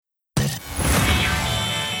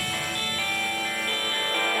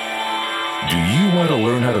want to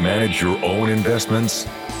learn how to manage your own investments?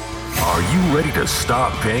 Are you ready to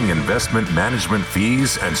stop paying investment management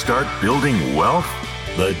fees and start building wealth?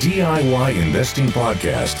 The DIY Investing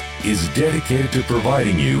Podcast is dedicated to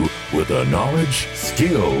providing you with the knowledge,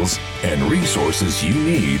 skills, and resources you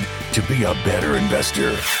need to be a better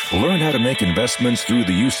investor. Learn how to make investments through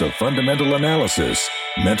the use of fundamental analysis,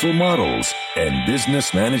 mental models, and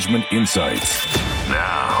business management insights.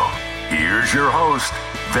 Now, here's your host,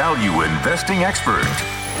 value investing expert,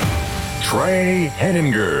 Trey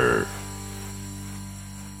Henninger.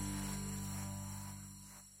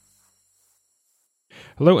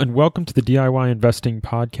 Hello and welcome to the DIY Investing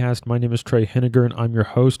Podcast. My name is Trey Henninger and I'm your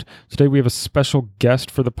host. Today we have a special guest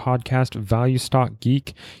for the podcast, Value Stock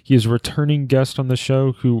Geek. He is a returning guest on the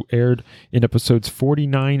show who aired in episodes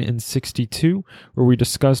 49 and 62, where we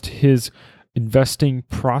discussed his investing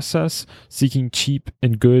process, seeking cheap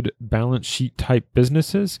and good balance sheet type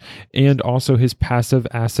businesses, and also his passive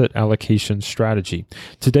asset allocation strategy.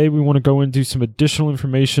 Today, we want to go into some additional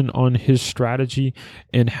information on his strategy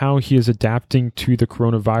and how he is adapting to the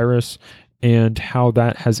coronavirus and how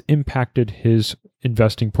that has impacted his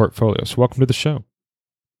investing portfolio. So welcome to the show.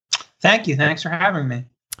 Thank you. Thanks for having me.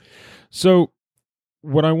 So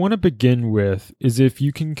what I want to begin with is if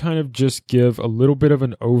you can kind of just give a little bit of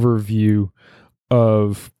an overview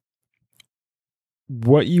of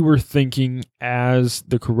what you were thinking as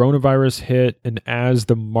the coronavirus hit and as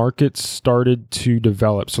the markets started to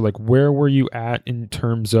develop. So like, where were you at in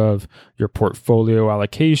terms of your portfolio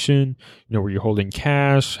allocation? You know, were you holding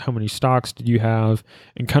cash? How many stocks did you have?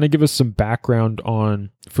 And kind of give us some background on,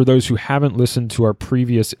 for those who haven't listened to our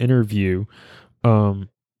previous interview,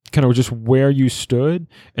 kind of just where you stood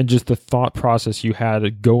and just the thought process you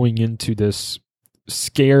had going into this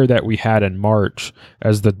scare that we had in March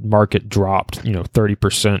as the market dropped,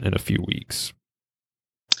 30% in a few weeks.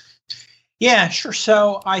 Yeah, sure.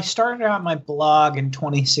 So I started out my blog in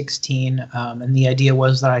 2016, and the idea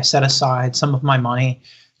was that I set aside some of my money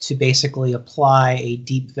to basically apply a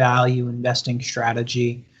deep value investing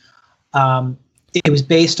strategy. It was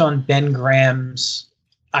based on Ben Graham's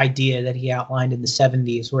idea that he outlined in the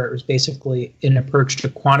 70s, where it was basically an approach to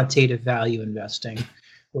quantitative value investing,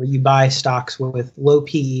 where you buy stocks with low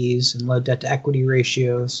PEs and low debt to equity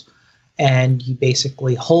ratios, and you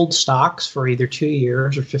basically hold stocks for either 2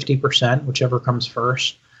 years or 50%, whichever comes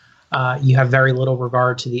first. You have very little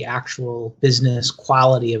regard to the actual business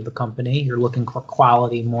quality of the company. You're looking for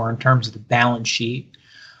quality more in terms of the balance sheet.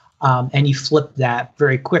 And you flip that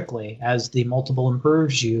very quickly. As the multiple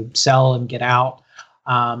improves, you sell and get out.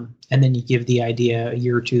 And then you give the idea a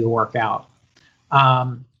year or two to work out.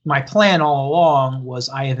 My plan all along was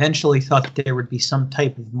I eventually thought that there would be some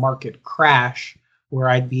type of market crash where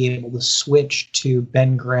I'd be able to switch to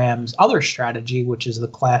Ben Graham's other strategy, which is the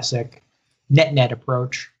classic net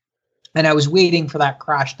approach. And I was waiting for that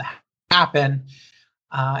crash to happen.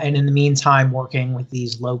 And in the meantime, working with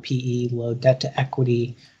these low PE, low debt to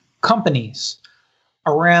equity companies.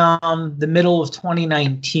 Around the middle of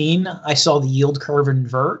 2019, I saw the yield curve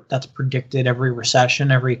invert. That's predicted every recession,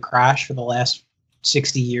 every crash for the last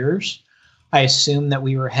 60 years. I assumed that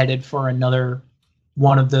we were headed for another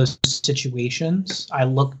one of those situations. I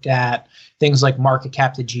looked at things like market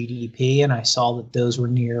cap to GDP, and I saw that those were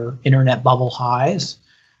near internet bubble highs.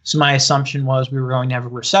 So my assumption was we were going to have a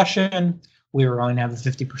recession. We were going to have a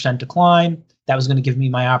 50% decline. That was going to give me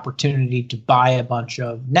my opportunity to buy a bunch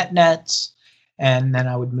of nets. And then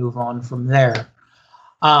I would move on from there.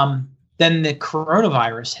 Then the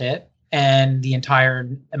coronavirus hit and the entire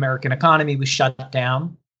American economy was shut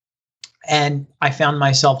down. And I found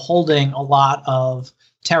myself holding a lot of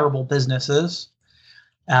terrible businesses.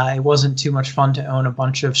 It wasn't too much fun to own a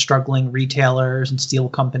bunch of struggling retailers and steel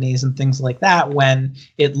companies and things like that when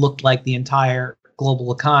it looked like the entire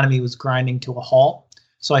global economy was grinding to a halt.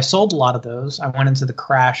 So I sold a lot of those. I went into the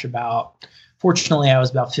crash fortunately, I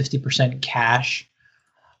was about 50% cash.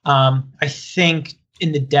 I think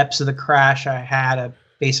in the depths of the crash, I had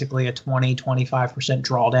basically a 20-25%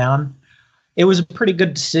 drawdown. It was a pretty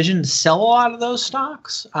good decision to sell a lot of those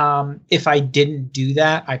stocks. If I didn't do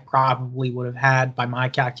that, I probably would have had, by my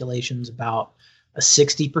calculations, about a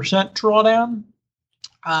 60% drawdown.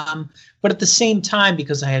 But at the same time,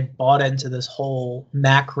 because I had bought into this whole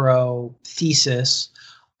macro thesis,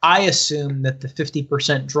 I assumed that the 50%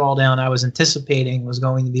 drawdown I was anticipating was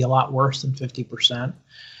going to be a lot worse than 50%.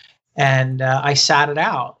 And I sat it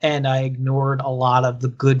out, and I ignored a lot of the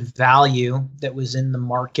good value that was in the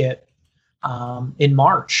market in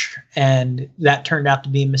March. And that turned out to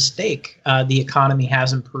be a mistake. The economy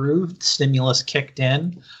has improved. Stimulus kicked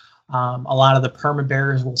in. A lot of the perma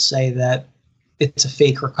bears will say that it's a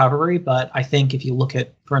fake recovery. But I think if you look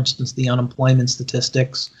at, for instance, the unemployment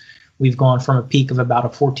statistics, we've gone from a peak of about a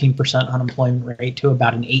 14% unemployment rate to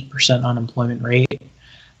about an 8% unemployment rate.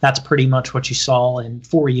 That's pretty much what you saw in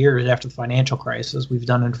 4 years after the financial crisis. We've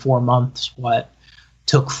done in 4 months what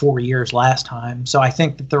took 4 years last time. So I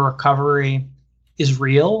think that the recovery is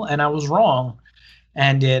real, and I was wrong.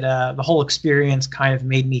 And the whole experience kind of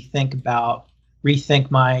made me rethink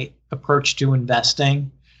my approach to investing,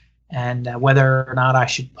 and whether or not I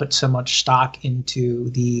should put so much stock into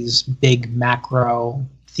these big macro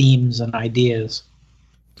themes and ideas.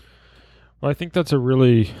 Well, I think that's a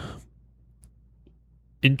really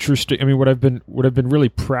interesting. I mean, what I've been really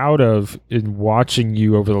proud of in watching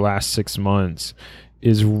you over the last 6 months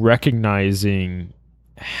is recognizing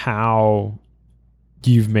how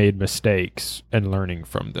you've made mistakes and learning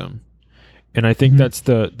from them. And I think that's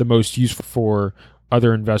the most useful for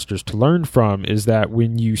other investors to learn from, is that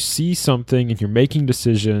when you see something and you're making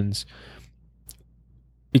decisions,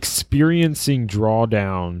 experiencing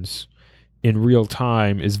drawdowns in real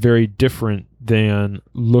time is very different than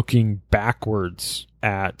looking backwards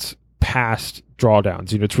at past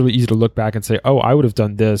drawdowns. It's really easy to look back and say, oh, I would have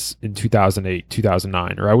done this in 2008,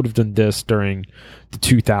 2009, or I would have done this during the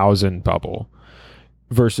 2000 bubble.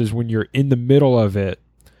 Versus when you're in the middle of it,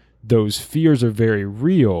 those fears are very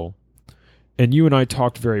real. And you and I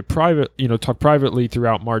talked privately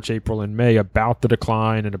throughout March, April, and May about the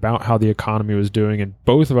decline and about how the economy was doing. And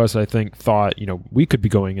both of us, I think, thought, we could be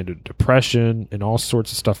going into depression and all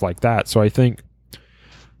sorts of stuff like that. So I think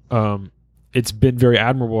it's been very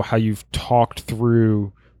admirable how you've talked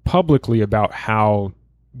through publicly about how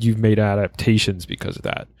you've made adaptations because of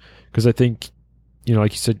that. Because I think,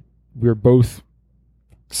 like you said, we're both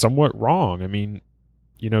somewhat wrong. I mean,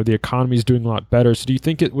 the economy is doing a lot better. So do you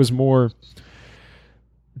think the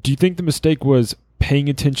mistake was paying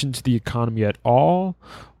attention to the economy at all?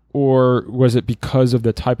 Or was it because of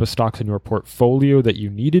the type of stocks in your portfolio that you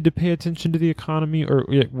needed to pay attention to the economy? Or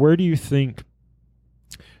where do you think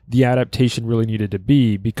the adaptation really needed to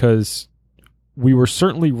be? Because we were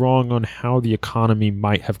certainly wrong on how the economy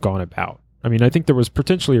might have gone about. I mean, I think there was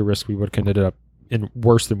potentially a risk we would have ended up in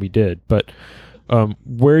worse than we did. But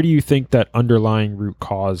where do you think that underlying root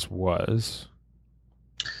cause was?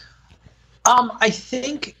 I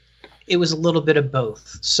think it was a little bit of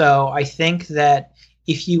both. So I think that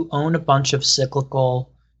if you own a bunch of cyclical,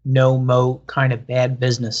 no moat kind of bad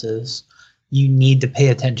businesses, you need to pay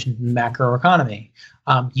attention to the macroeconomy.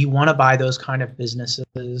 You want to buy those kind of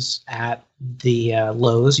businesses at the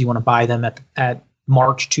lows. You want to buy them at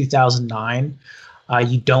March 2009.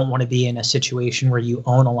 You don't want to be in a situation where you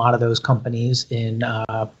own a lot of those companies in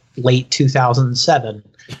late 2007.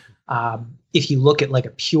 If you look at like a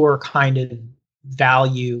pure kind of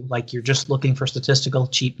value, like you're just looking for statistical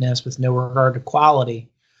cheapness with no regard to quality,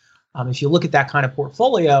 if you look at that kind of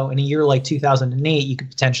portfolio in a year like 2008, you could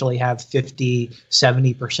potentially have 50,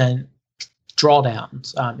 70%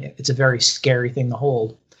 drawdowns. It's a very scary thing to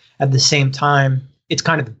hold. At the same time, it's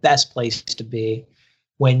kind of the best place to be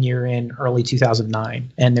when you're in early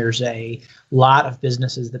 2009, and there's a lot of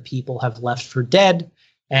businesses that people have left for dead,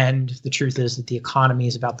 and the truth is that the economy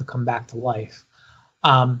is about to come back to life.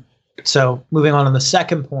 So moving on to the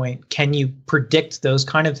second point, can you predict those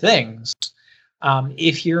kind of things?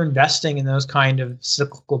 If you're investing in those kind of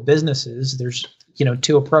cyclical businesses, there's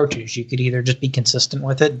two approaches. You could either just be consistent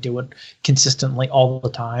with it, do it consistently all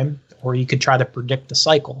the time, or you could try to predict the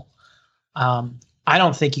cycle. I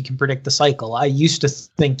don't think you can predict the cycle. I used to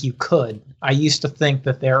think you could. I used to think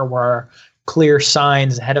that there were clear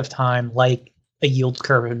signs ahead of time, like a yield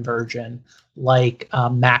curve inversion, like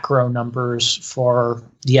macro numbers for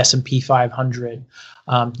the S&P 500.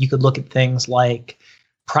 You could look at things like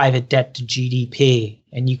private debt to GDP,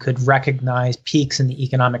 and you could recognize peaks in the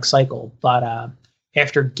economic cycle. But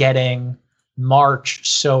after getting March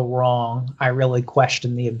so wrong, I really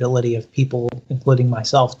question the ability of people, including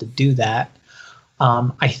myself, to do that.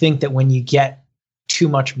 I think that when you get too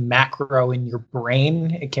much macro in your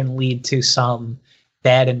brain, it can lead to some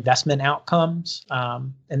bad investment outcomes.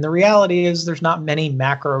 And the reality is there's not many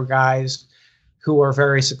macro guys who are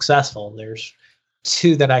very successful. There's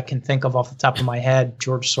two that I can think of off the top of my head,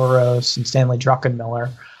 George Soros and Stanley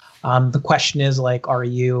Druckenmiller. The question is, like, are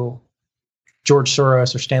you George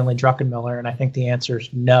Soros or Stanley Druckenmiller? And I think the answer is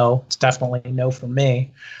no. It's definitely no for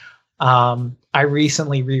me. I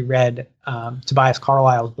recently reread Tobias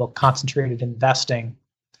Carlyle's book, Concentrated Investing.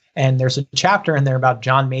 And there's a chapter in there about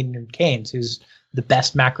John Maynard Keynes, who's the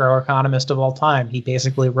best macroeconomist of all time. He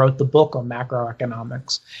basically wrote the book on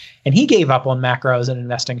macroeconomics. And he gave up on macro as an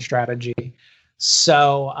investing strategy.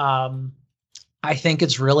 So I think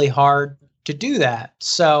it's really hard to to do that.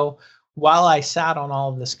 So while I sat on all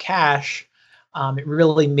of this cash, it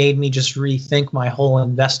really made me just rethink my whole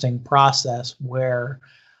investing process, where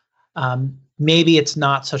maybe it's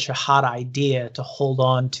not such a hot idea to hold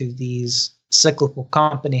on to these cyclical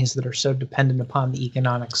companies that are so dependent upon the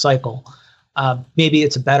economic cycle. Maybe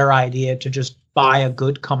it's a better idea to just buy a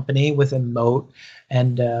good company with a moat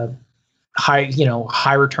and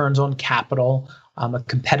high returns on capital, a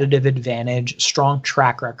competitive advantage, strong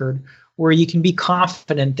track record, where you can be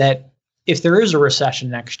confident that if there is a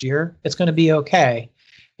recession next year, it's going to be okay.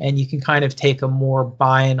 And you can kind of take a more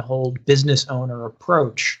buy and hold business owner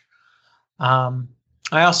approach. I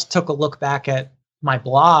also took a look back at my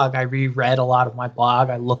blog. I reread a lot of my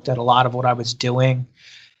blog. I looked at a lot of what I was doing.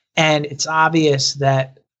 And it's obvious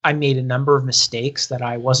that I made a number of mistakes, that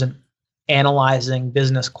I wasn't analyzing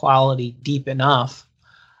business quality deep enough.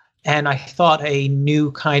 And I thought a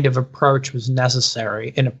new kind of approach was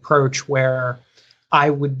necessary, an approach where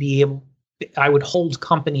I would hold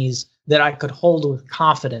companies that I could hold with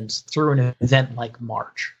confidence through an event like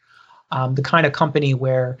March. The kind of company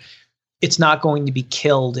where it's not going to be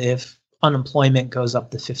killed if unemployment goes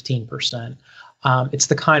up to 15%. It's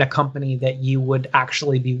the kind of company that you would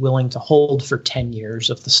actually be willing to hold for 10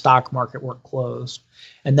 years if the stock market were closed.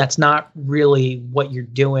 And that's not really what you're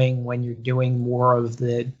doing when you're doing more of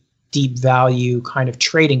the deep value kind of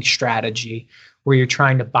trading strategy, where you're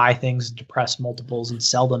trying to buy things at depressed multiples and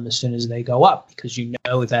sell them as soon as they go up, because you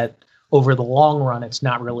know that over the long run, it's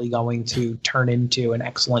not really going to turn into an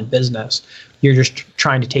excellent business. You're just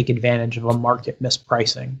trying to take advantage of a market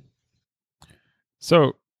mispricing.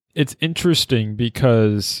 So it's interesting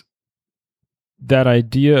because that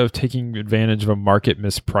idea of taking advantage of a market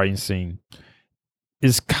mispricing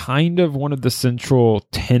is kind of one of the central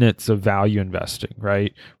tenets of value investing,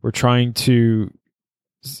 right? We're trying to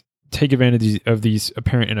take advantage of these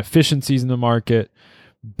apparent inefficiencies in the market,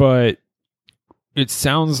 but it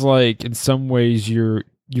sounds like in some ways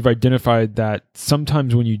you've identified that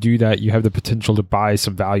sometimes when you do that, you have the potential to buy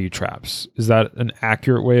some value traps. Is that an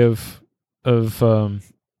accurate way of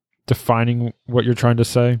defining what you're trying to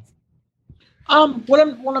say? What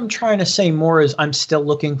I'm trying to say more is I'm still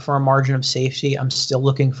looking for a margin of safety. I'm still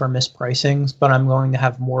looking for mispricings, but I'm going to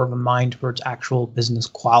have more of a mind towards actual business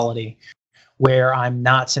quality, where I'm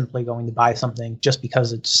not simply going to buy something just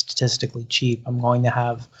because it's statistically cheap. I'm going to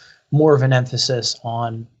have more of an emphasis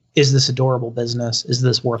on, is this a durable business? Is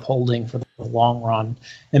this worth holding for the long run?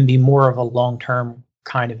 And be more of a long-term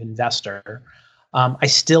kind of investor. I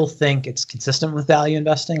still think it's consistent with value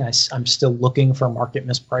investing. I'm still looking for market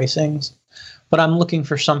mispricings, but I'm looking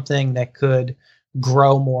for something that could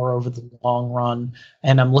grow more over the long run,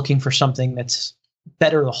 and I'm looking for something that's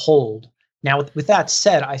better to hold. Now, with that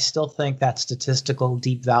said, I still think that statistical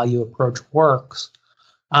deep value approach works,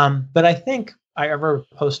 but I think I ever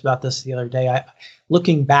posted about this the other day.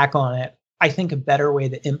 Looking back on it, I think a better way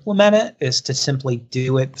to implement it is to simply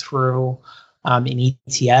do it through an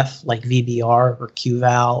ETF like VBR or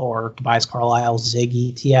QVAL or Tobias Carlyle's Zig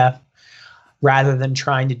ETF, rather than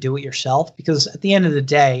trying to do it yourself. Because at the end of the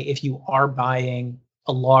day, if you are buying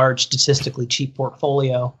a large, statistically cheap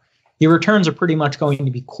portfolio, your returns are pretty much going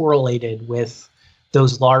to be correlated with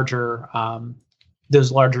those larger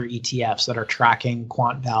ETFs that are tracking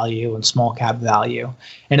quant value and small cap value.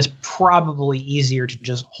 And it's probably easier to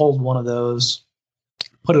just hold one of those,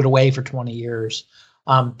 put it away for 20 years,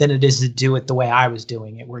 than it is to do it the way I was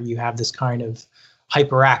doing it, where you have this kind of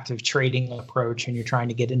hyperactive trading approach and you're trying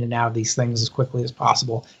to get in and out of these things as quickly as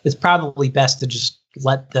possible. It's probably best to just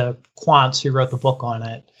let the quants who wrote the book on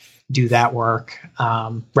it do that work,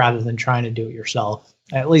 rather than trying to do it yourself.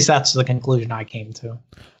 At least that's the conclusion I came to.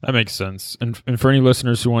 That makes sense. And for any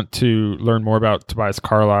listeners who want to learn more about Tobias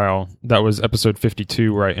Carlyle, that was episode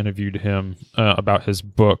 52 where I interviewed him about his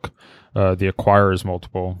book, The Acquirer's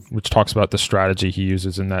Multiple, which talks about the strategy he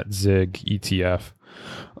uses in that Zig ETF.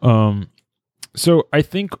 So I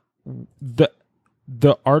think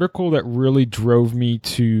the article that really drove me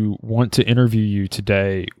to want to interview you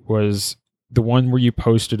today was the one where you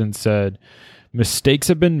posted and said, mistakes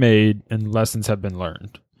have been made and lessons have been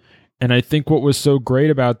learned. And I think what was so great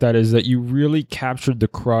about that is that you really captured the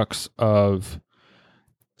crux of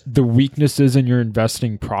the weaknesses in your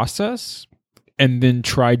investing process and then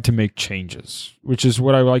tried to make changes, which is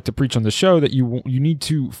what I like to preach on the show, that you need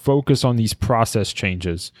to focus on these process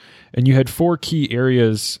changes. And you had 4 key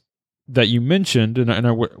areas that you mentioned, and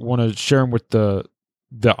I want to share them with the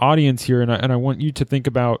audience here. And I want you to think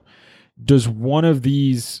about, does one of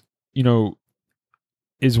these,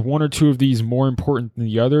 is one or two of these more important than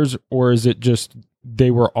the others, or is it just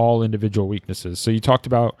they were all individual weaknesses? So you talked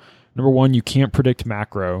about, number one, you can't predict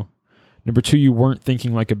macro. Number two, you weren't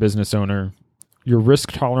thinking like a business owner. Your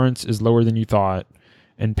risk tolerance is lower than you thought,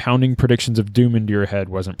 and pounding predictions of doom into your head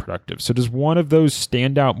wasn't productive. So does one of those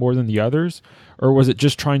stand out more than the others, or was it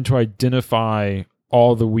just trying to identify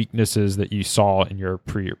all the weaknesses that you saw in your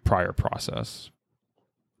prior process?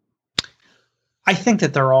 I think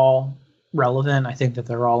that they're all relevant. I think that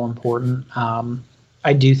they're all important.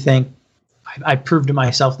 I do think I proved to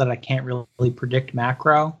myself that I can't really predict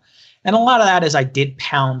macro. And a lot of that is I did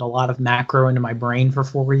pound a lot of macro into my brain for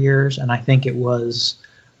 4 years, and I think it was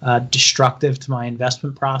destructive to my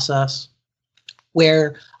investment process.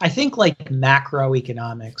 Where I think like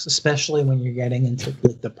macroeconomics, especially when you're getting into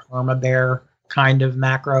like the perma bear kind of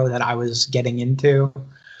macro that I was getting into,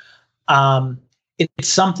 it's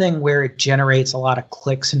something where it generates a lot of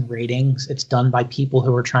clicks and ratings. It's done by people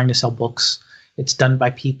who are trying to sell books. It's done by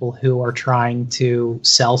people who are trying to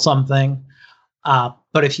sell something.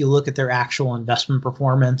 But if you look at their actual investment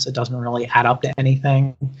performance, it doesn't really add up to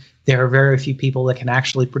anything. There are very few people that can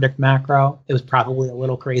actually predict macro. It was probably a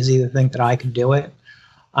little crazy to think that I could do it.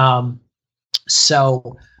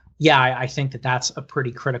 So, yeah, I think that that's a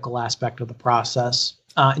pretty critical aspect of the process.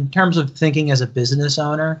 In terms of thinking as a business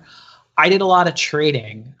owner, I did a lot of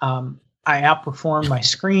trading. I outperformed my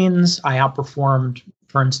screens. I outperformed,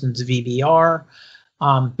 for instance, VBR.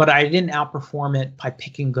 But I didn't outperform it by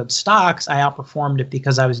picking good stocks. I outperformed it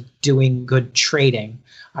because I was doing good trading.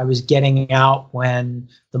 I was getting out when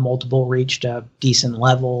the multiple reached a decent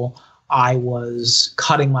level. I was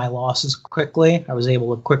cutting my losses quickly. I was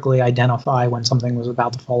able to quickly identify when something was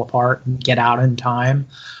about to fall apart and get out in time.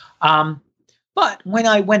 But when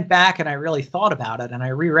I went back and I really thought about it and I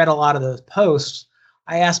reread a lot of those posts,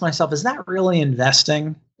 I asked myself, is that really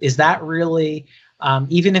investing? Is that really...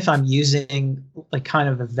 even if I'm using like kind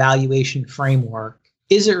of a valuation framework,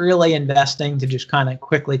 is it really investing to just kind of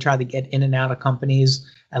quickly try to get in and out of companies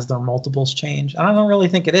as their multiples change? And I don't really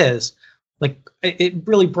think it is. Like it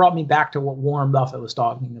really brought me back to what Warren Buffett was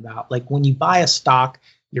talking about. Like when you buy a stock,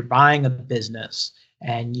 you're buying a business,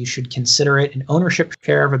 and you should consider it an ownership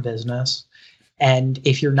share of a business. And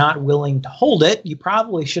if you're not willing to hold it, you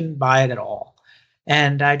probably shouldn't buy it at all.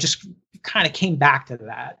 And I just kind of came back to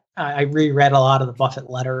that. I reread a lot of the Buffett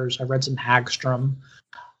letters. I read some Hagstrom.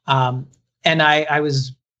 And I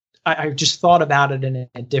just thought about it in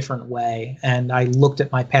a different way. And I looked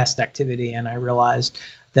at my past activity and I realized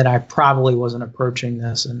that I probably wasn't approaching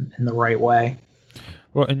this in the right way.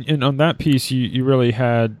 Well, and on that piece, you really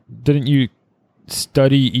didn't you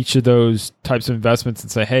study each of those types of investments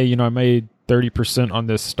and say, hey, I made 30% on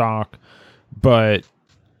this stock, but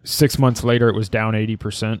 6 months later it was down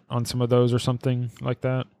 80% on some of those or something like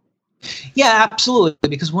that? Yeah, absolutely.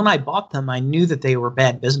 Because when I bought them, I knew that they were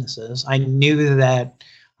bad businesses. I knew that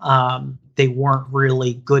they weren't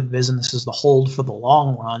really good businesses to hold for the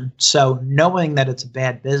long run. So knowing that it's a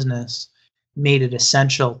bad business made it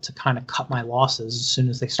essential to kind of cut my losses as soon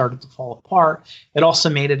as they started to fall apart. It also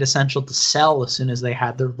made it essential to sell as soon as they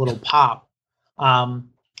had their little pop.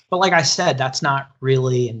 But like I said, that's not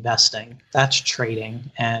really investing. That's trading.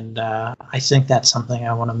 And I think that's something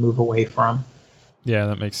I want to move away from. Yeah,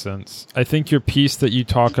 that makes sense. I think your piece that you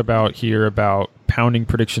talk about here about pounding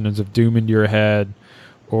predictions of doom into your head,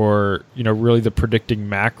 or, really the predicting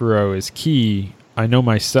macro is key. I know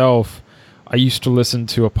myself, I used to listen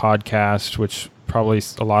to a podcast, which probably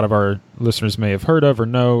a lot of our listeners may have heard of or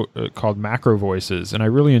know, called Macro Voices. And I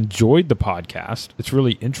really enjoyed the podcast. It's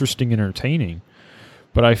really interesting and entertaining.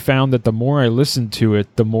 But I found that the more I listened to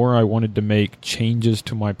it, the more I wanted to make changes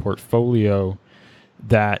to my portfolio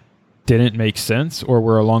that didn't make sense or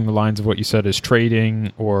were along the lines of what you said is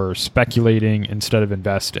trading or speculating instead of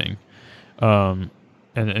investing. So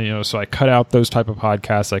I cut out those type of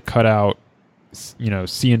podcasts. I cut out,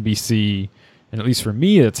 CNBC, and at least for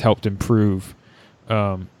me, it's helped improve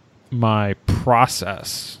my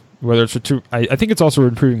process. Whether it's I think it's also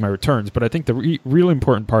improving my returns, but I think the real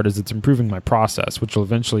important part is it's improving my process, which will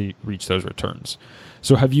eventually reach those returns.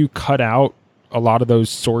 So have you cut out a lot of those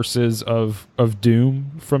sources of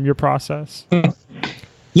doom from your process?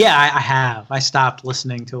 Yeah, I have. I stopped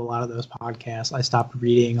listening to a lot of those podcasts. I stopped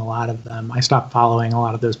reading a lot of them. I stopped following a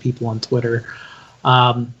lot of those people on Twitter.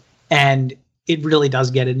 And it really does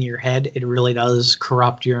get into your head. It really does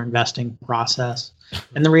corrupt your investing process.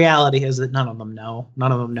 And the reality is that none of them know.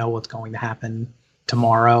 None of them know what's going to happen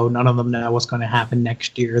tomorrow. None of them know what's going to happen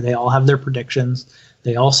next year. They all have their predictions.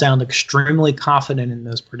 They all sound extremely confident in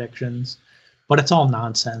those predictions. But it's all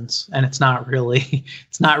nonsense, and it's not really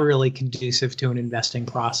conducive to an investing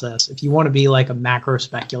process. If you want to be like a macro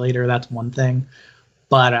speculator, that's one thing.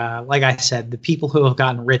 But like I said, the people who have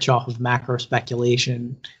gotten rich off of macro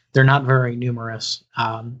speculation they're not very numerous.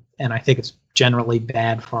 And I think it's generally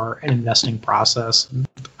bad for an investing process.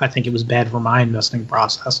 I think it was bad for my investing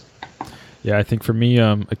process. Yeah, I think for me,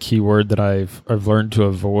 a key word that I've learned to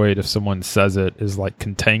avoid if someone says it is like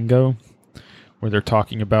contango, where they're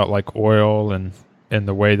talking about like oil and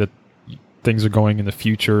the way that things are going in the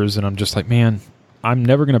futures. And I'm just like, man, I'm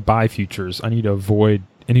never going to buy futures. I need to avoid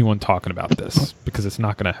anyone talking about this because it's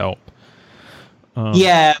not going to help.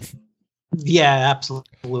 Yeah,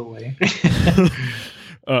 absolutely.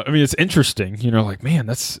 I mean, it's interesting, like, man,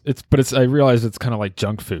 but I realize it's kind of like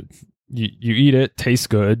junk food. You eat it, tastes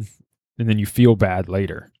good, and then you feel bad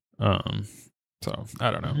later. So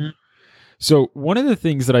I don't know. Mm-hmm. So one of the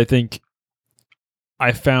things that I think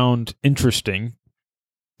I found interesting,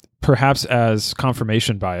 perhaps as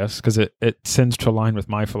confirmation bias, because it tends to align with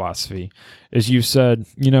my philosophy, is you said,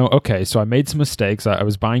 okay, so I made some mistakes. I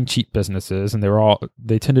was buying cheap businesses, and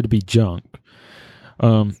they tended to be junk.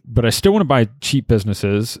 But I still want to buy cheap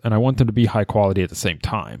businesses, and I want them to be high quality at the same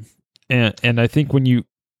time. And I think when you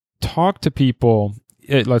talk to people,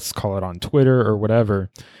 let's call it on Twitter or whatever,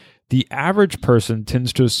 the average person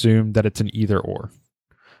tends to assume that it's an either or.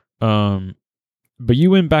 But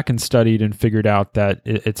you went back and studied and figured out that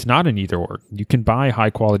it's not an either or. You can buy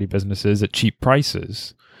high quality businesses at cheap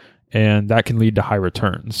prices, and that can lead to high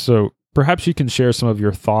returns. So perhaps you can share some of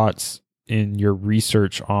your thoughts in your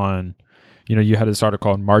research on, you had this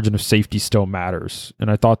article on margin of safety still matters.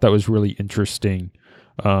 And I thought that was really interesting.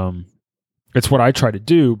 It's what I try to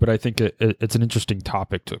do, but I think it's an interesting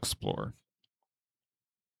topic to explore.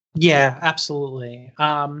 Yeah, absolutely.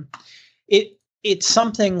 It's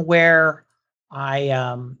something where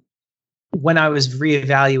when I was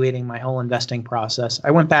reevaluating my whole investing process,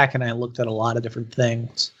 I went back and I looked at a lot of different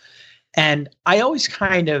things. And I always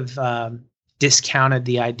kind of discounted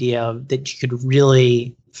the idea that you could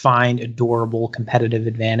really find a durable competitive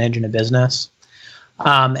advantage in a business.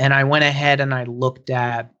 And I went ahead and I looked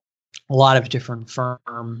at a lot of different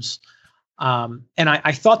firms. And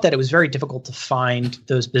I thought that it was very difficult to find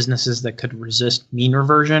those businesses that could resist mean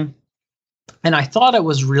reversion. And I thought it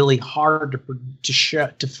was really hard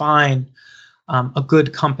to find a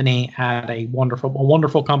good company at a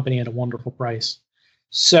wonderful company at a wonderful price.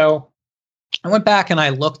 So I went back and I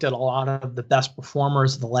looked at a lot of the best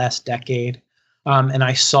performers of the last decade. And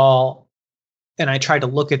I tried to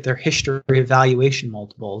look at their history of valuation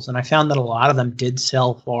multiples. And I found that a lot of them did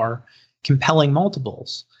sell for compelling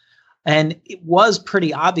multiples. And it was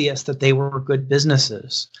pretty obvious that they were good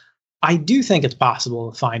businesses. I do think it's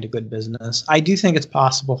possible to find a good business. I do think it's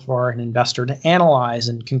possible for an investor to analyze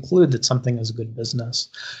and conclude that something is a good business.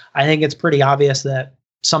 I think it's pretty obvious that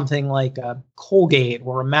something like a Colgate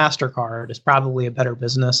or a MasterCard is probably a better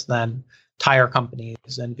business than tire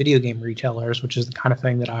companies and video game retailers, which is the kind of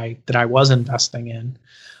thing that I was investing in.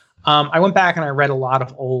 I went back and I read a lot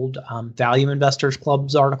of old Value Investors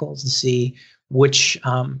Club's articles to see which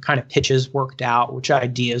kind of pitches worked out, which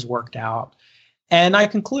ideas worked out. And I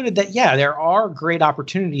concluded that, yeah, there are great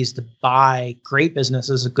opportunities to buy great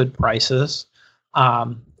businesses at good prices.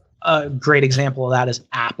 A great example of that is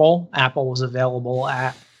Apple. Apple was available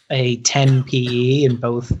at a 10 PE in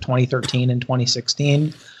both 2013 and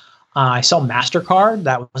 2016. I saw MasterCard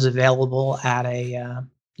that was available at a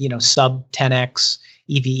sub 10x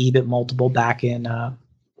EV/EBIT multiple back in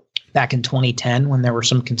 2010 when there were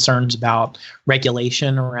some concerns about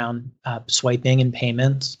regulation around swiping and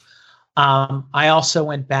payments. I also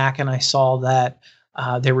went back and I saw that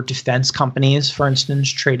there were defense companies, for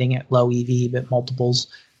instance, trading at low EV/EBIT multiples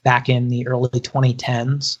back in the early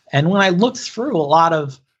 2010s. And when I looked through a lot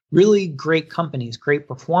of really great companies, great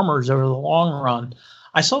performers over the long run,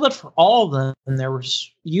 I saw that for all of them, there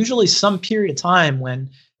was usually some period of time when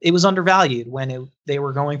it was undervalued, when they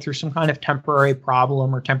were going through some kind of temporary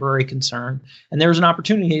problem or temporary concern, and there was an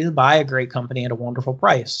opportunity to buy a great company at a wonderful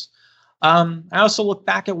price. I also look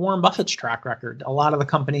back at Warren Buffett's track record, a lot of the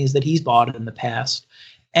companies that he's bought in the past,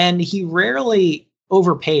 and he rarely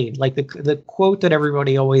overpaid. Like the quote that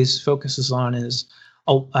everybody always focuses on is,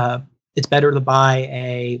 it's better to buy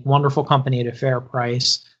a wonderful company at a fair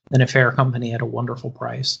price than a fair company at a wonderful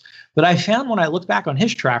price. But I found when I looked back on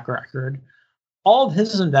his track record, all of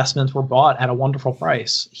his investments were bought at a wonderful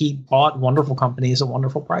price. He bought wonderful companies at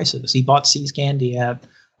wonderful prices. He bought See's Candy at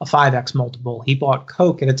a 5x multiple. He bought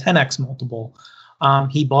Coke at a 10x multiple.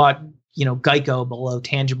 He bought, Geico below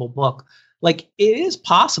tangible book. Like, it is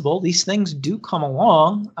possible. These things do come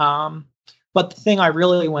along. But the thing I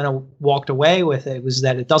really walked away with it was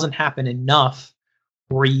that it doesn't happen enough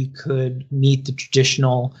where you could meet the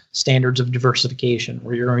traditional standards of diversification,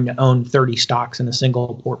 where you're going to own 30 stocks in a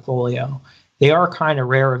single portfolio. They are kind of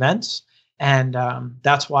rare events. And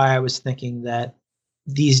that's why I was thinking that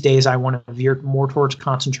these days I want to veer more towards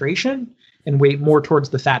concentration and weight more towards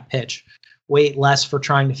the fat pitch. Wait less for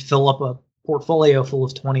trying to fill up a portfolio full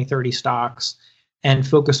of 20, 30 stocks and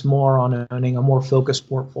focus more on owning a more focused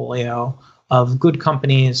portfolio of good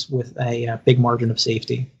companies with a big margin of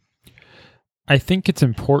safety. I think it's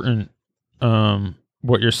important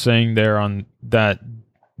what you're saying there on that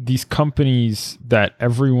these companies that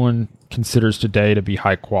everyone considers today to be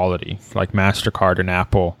high quality, like MasterCard and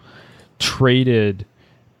Apple, traded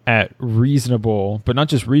at reasonable, but not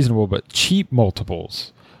just reasonable, but cheap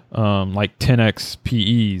multiples, like 10x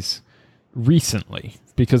PEs recently.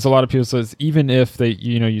 Because a lot of people says, even if they,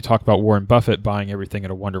 you talk about Warren Buffett buying everything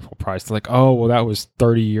at a wonderful price, they're like, oh, well, that was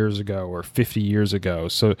 30 years ago or 50 years ago.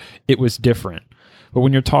 So it was different. But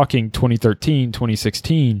when you're talking 2013,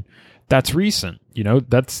 2016, that's recent.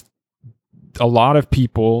 That's a lot of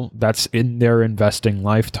people that's in their investing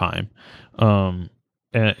lifetime. And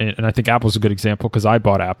I think Apple's a good example because I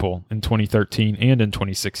bought Apple in 2013 and in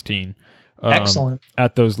 2016. Excellent.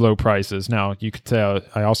 At those low prices. Now, you could say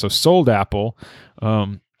I also sold Apple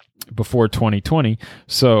before 2020.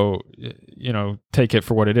 So, take it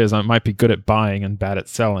for what it is. I might be good at buying and bad at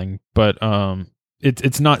selling, but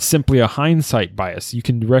it's not simply a hindsight bias. You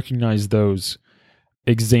can recognize those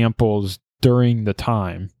examples during the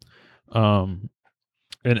time. And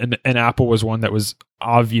Apple was one that was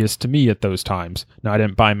obvious to me at those times. Now, I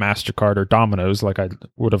didn't buy MasterCard or Domino's like I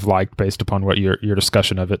would have liked based upon what your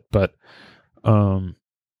discussion of it, but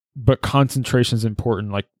concentration is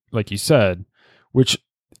important, like you said, which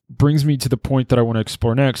brings me to the point that I want to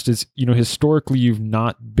explore next is, historically you've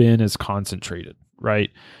not been as concentrated, right?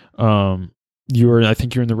 I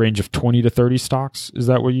think you're in the range of 20 to 30 stocks. Is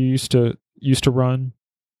that what you used to run?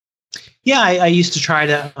 Yeah, I used to try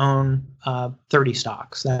to own 30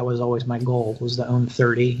 stocks. That was always my goal, was to own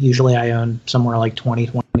 30. Usually I own somewhere like 20,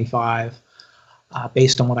 25.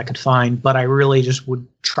 Based on what I could find, but I really just would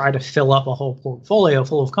try to fill up a whole portfolio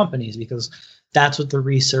full of companies because that's what the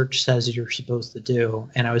research says you're supposed to do.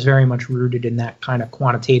 And I was very much rooted in that kind of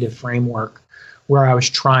quantitative framework where I was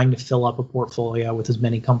trying to fill up a portfolio with as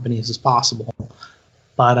many companies as possible.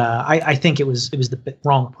 But I think it was the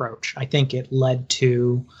wrong approach. I think it led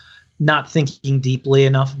to not thinking deeply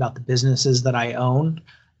enough about the businesses that I owned.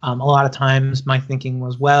 A lot of times my thinking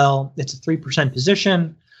was, well, it's a 3%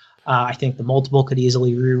 position. I think the multiple could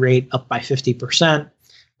easily re-rate up by 50%.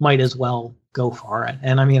 Might as well go for it.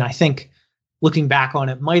 And I mean, I think looking back on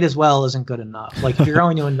it, might as well isn't good enough. Like if you're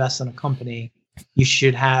going to invest in a company, you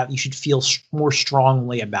should feel more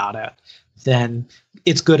strongly about it than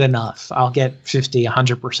it's good enough. I'll get 50,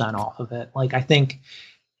 100% off of it. Like I think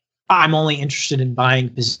I'm only interested in buying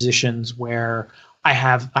positions where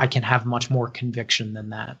I can have much more conviction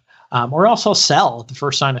than that. Or else I'll sell at the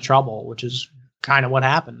first sign of trouble, which is kind of what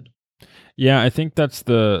happened. Yeah, I think that's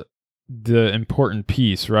the important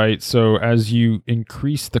piece, right? So as you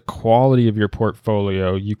increase the quality of your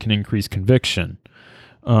portfolio, you can increase conviction.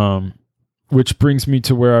 Which brings me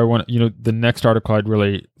to where I want, the next article I'd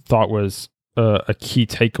really thought was a key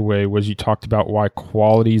takeaway was you talked about why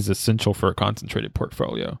quality is essential for a concentrated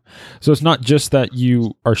portfolio. So it's not just that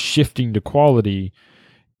you are shifting to quality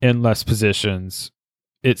in less positions.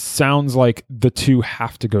 It sounds like the two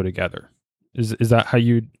have to go together. Is that how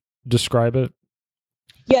you describe it?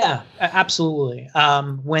 Yeah, absolutely.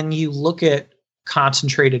 When you look at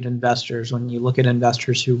concentrated investors, when you look at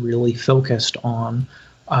investors who really focused on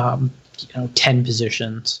 10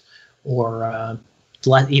 positions or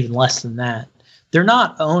even less than that, they're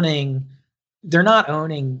not owning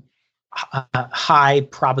high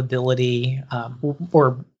probability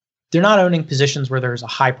or they're not owning positions where there's a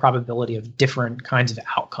high probability of different kinds of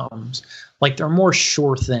outcomes. Like they're more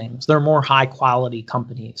sure things. They're more high quality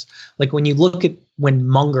companies. Like when you look at when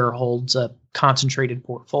Munger holds a concentrated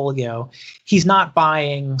portfolio, he's not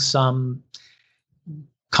buying some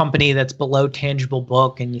company that's below tangible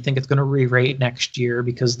book and you think it's going to re-rate next year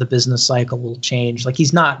because the business cycle will change. Like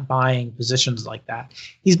he's not buying positions like that.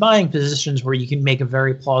 He's buying positions where you can make a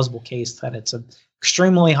very plausible case that it's an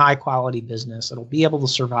extremely high quality business. It'll be able to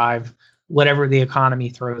survive whatever the economy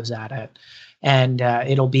throws at it. And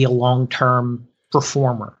it'll be a long-term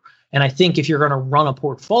performer. And I think if you're going to run a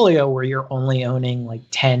portfolio where you're only owning like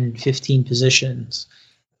 10, 15 positions,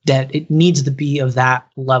 that it needs to be of that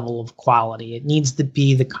level of quality. It needs to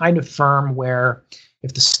be the kind of firm where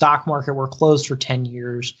if the stock market were closed for 10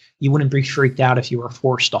 years, you wouldn't be freaked out if you were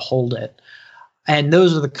forced to hold it. And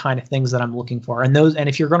those are the kind of things that I'm looking for. And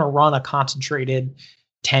if you're going to run a concentrated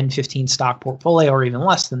 10, 15 stock portfolio or even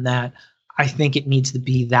less than that, I think it needs to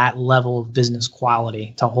be that level of business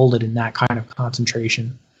quality to hold it in that kind of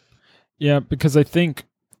concentration. Yeah, because I think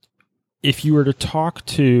if you were to talk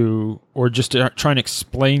to, or just to try and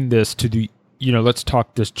explain this to the, let's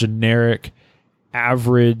talk this generic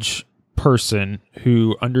average person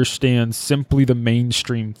who understands simply the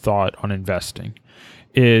mainstream thought on investing,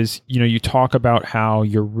 is, you talk about how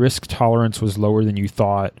your risk tolerance was lower than you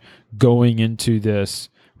thought going into this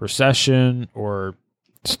recession or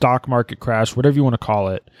stock market crash, whatever you want to call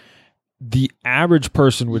it. The average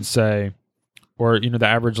person would say, or, the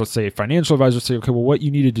average, let's say, financial advisor would say, okay, well, what you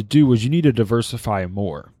needed to do was you need to diversify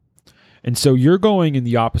more. And so you're going in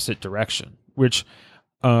the opposite direction, which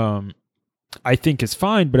I think is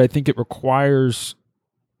fine, but I think it requires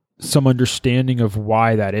some understanding of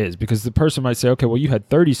why that is, because the person might say, okay, well, you had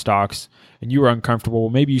 30 stocks and you were uncomfortable. Well,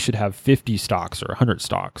 maybe you should have 50 stocks or 100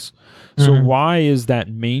 stocks. So why is that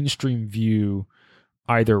mainstream view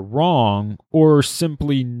either wrong or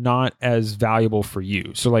simply not as valuable for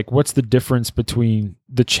you? So like, what's the difference between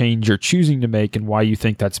the change you're choosing to make and why you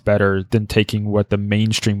think that's better than taking what the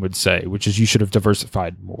mainstream would say, which is you should have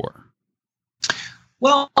diversified more?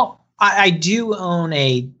 Well, I do own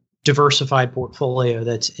a diversified portfolio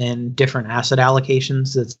that's in different asset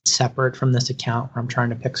allocations that's separate from this account where I'm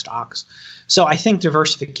trying to pick stocks. So I think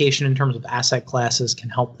diversification in terms of asset classes can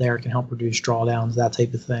help there, can help reduce drawdowns, that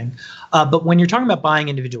type of thing. But when you're talking about buying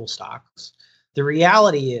individual stocks, the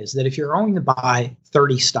reality is that if you're going to buy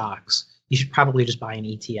 30 stocks, you should probably just buy an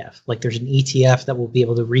ETF. Like there's an ETF that will be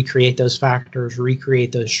able to recreate those factors,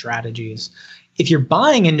 recreate those strategies. If you're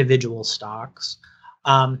buying individual stocks,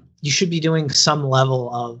 you should be doing some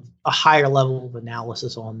level of a higher level of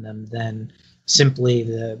analysis on them than simply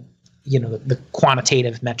the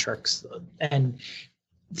quantitative metrics, and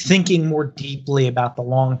thinking more deeply about the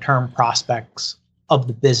long-term prospects of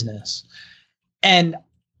the business. And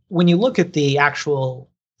when you look at the actual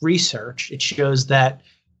research, it shows that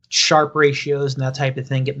Sharpe ratios and that type of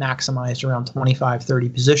thing get maximized around 25, 30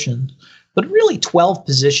 positions. But really, 12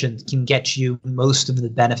 positions can get you most of the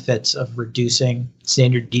benefits of reducing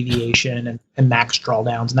standard deviation and max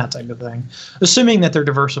drawdowns and that type of thing, assuming that they're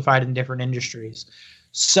diversified in different industries.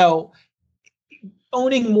 So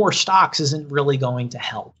owning more stocks isn't really going to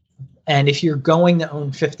help. And if you're going to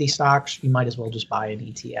own 50 stocks, you might as well just buy an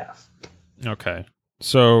ETF. Okay.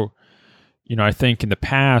 So, I think in the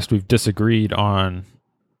past we've disagreed on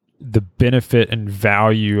the benefit and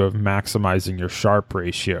value of maximizing your Sharpe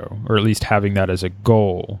ratio, or at least having that as a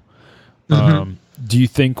goal. Do you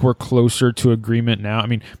think we're closer to agreement now? I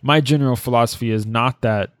mean, my general philosophy is not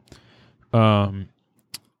that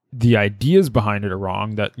the ideas behind it are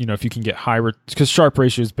wrong, that, if you can get high, because Sharpe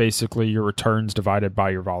ratio is basically your returns divided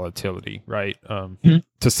by your volatility, right?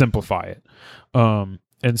 To simplify it.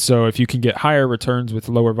 And so if you can get higher returns with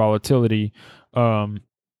lower volatility,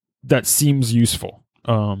 that seems useful.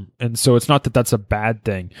 And so it's not that that's a bad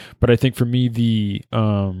thing, but I think for me, the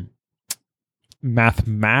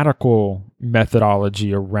mathematical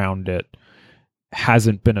methodology around it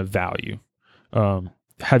hasn't been of value.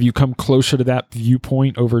 Have you come closer to that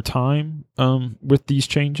viewpoint over time with these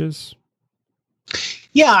changes?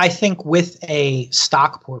 Yeah, I think with a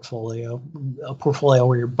stock portfolio, a portfolio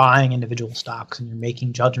where you're buying individual stocks and you're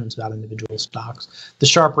making judgments about individual stocks, the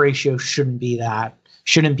Sharpe ratio shouldn't be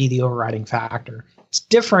the overriding factor. It's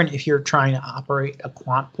different if you're trying to operate a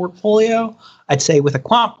quant portfolio. I'd say with a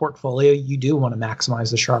quant portfolio, you do want to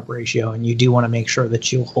maximize the Sharpe ratio and you do want to make sure that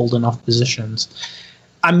you hold enough positions.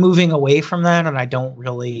 I'm moving away from that, and I don't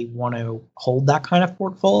really want to hold that kind of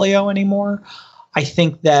portfolio anymore. I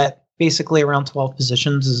think that basically around 12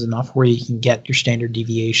 positions is enough where you can get your standard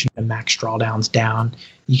deviation and max drawdowns down.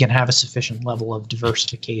 You can have a sufficient level of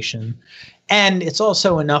diversification. And it's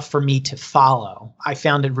also enough for me to follow. I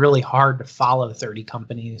found it really hard to follow 30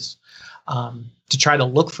 companies, to try to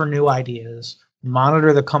look for new ideas,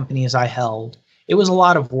 monitor the companies I held. It was a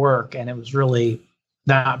lot of work, and it was really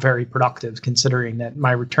not very productive, considering that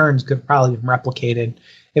my returns could have probably been replicated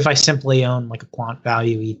if I simply owned like a quant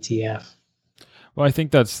value ETF. Well, I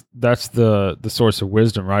think that's the source of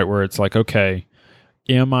wisdom, right? Where it's like, okay,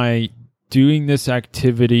 am I doing this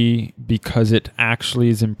activity because it actually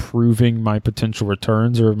is improving my potential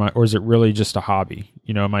returns, or is it really just a hobby?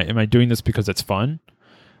 Am I doing this because it's fun?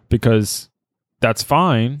 Because that's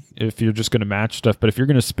fine if you're just going to match stuff, but if you're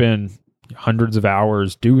going to spend hundreds of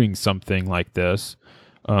hours doing something like this,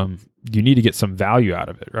 you need to get some value out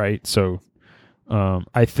of it, right? So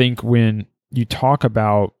I think when you talk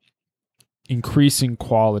about increasing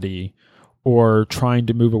quality or trying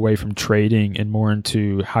to move away from trading and more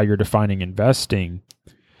into how you're defining investing,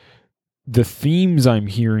 the themes I'm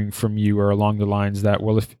hearing from you are along the lines that,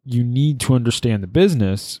 well, if you need to understand the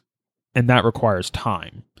business, and that requires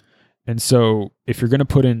time. And so if you're going to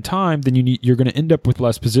put in time, then you're going to end up with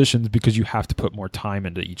less positions because you have to put more time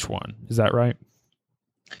into each one. Is that right?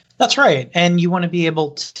 That's right. And you want to be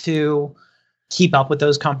able to keep up with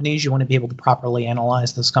those companies. You want to be able to properly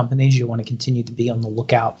analyze those companies. You want to continue to be on the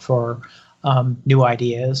lookout for new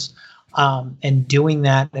ideas. And doing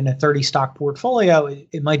that in a 30 stock portfolio,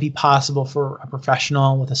 it might be possible for a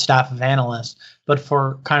professional with a staff of analysts, but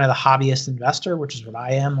for kind of the hobbyist investor, which is what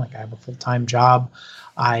I am, like I have a full-time job,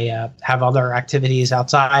 I have other activities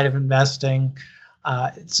outside of investing.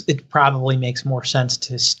 It probably makes more sense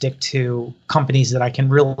to stick to companies that I can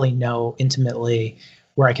really know intimately,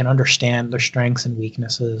 where I can understand their strengths and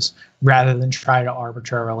weaknesses, rather than try to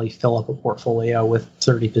arbitrarily fill up a portfolio with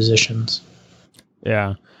 30 positions.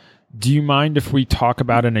 Yeah. Do you mind if we talk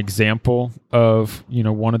about an example of,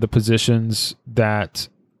 one of the positions that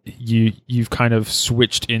you've kind of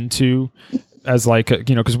switched into as like,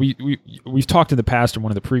 because we've talked in the past in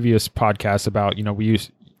one of the previous podcasts about, you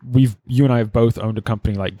and I have both owned a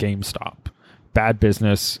company like GameStop, bad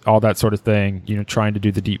business, all that sort of thing, trying to do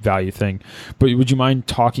the deep value thing. But would you mind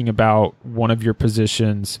talking about one of your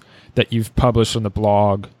positions that you've published on the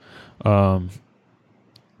blog,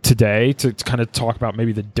 today to kind of talk about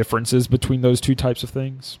maybe the differences between those two types of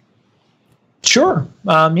things? Sure.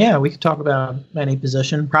 Yeah, we could talk about any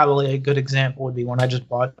position. Probably a good example would be when I just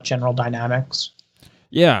bought General Dynamics.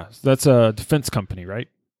 Yeah, that's a defense company, right?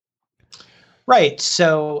 Right.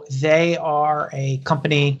 So they are a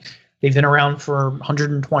company. They've been around for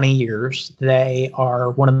 120 years. They are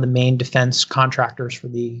one of the main defense contractors for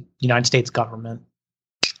the United States government.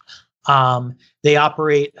 They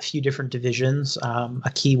operate a few different divisions.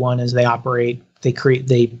 A key one is they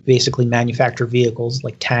basically manufacture vehicles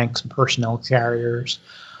like tanks and personnel carriers.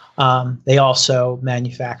 They also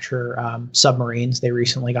manufacture submarines. They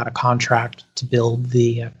recently got a contract to build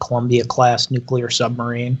the Columbia-class nuclear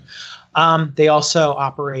submarine. They also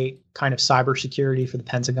operate kind of cybersecurity for the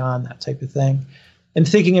Pentagon, that type of thing. And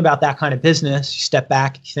thinking about that kind of business, you step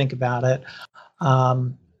back, you think about it,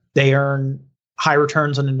 they earn high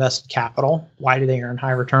returns on invested capital. Why do they earn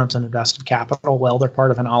high returns on invested capital? Well, they're part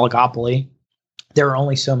of an oligopoly. There are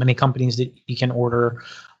only so many companies that you can order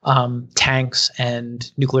tanks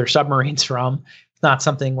and nuclear submarines from. It's not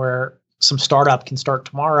something where some startup can start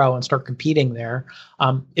tomorrow and start competing there.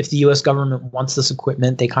 If the U.S. government wants this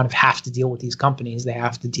equipment, they kind of have to deal with these companies. They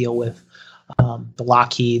have to deal with the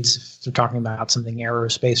Lockheeds, if they're talking about something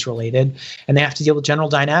aerospace related, and they have to deal with General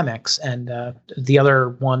Dynamics. And the other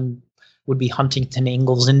one would be Huntington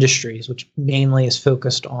Ingalls Industries, which mainly is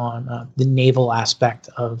focused on the naval aspect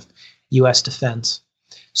of U.S. defense.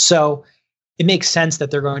 So it makes sense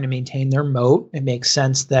that they're going to maintain their moat. It makes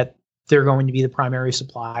sense that they're going to be the primary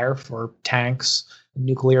supplier for tanks,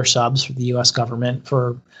 nuclear subs for the U.S. government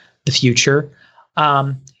for the future.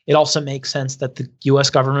 It also makes sense that the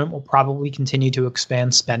U.S. government will probably continue to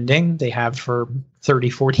expand spending. They have for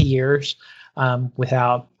 30, 40 years.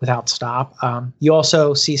 Without stop. You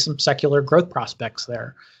also see some secular growth prospects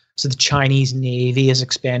there. So the Chinese Navy is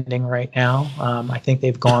expanding right now. I think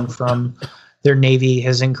they've gone from their Navy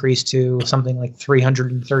has increased to something like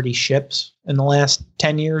 330 ships in the last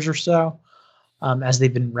 10 years or so, as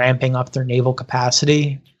they've been ramping up their naval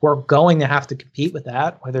capacity. We're going to have to compete with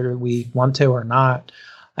that, whether we want to or not.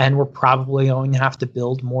 And we're probably going to have to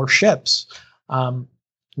build more ships.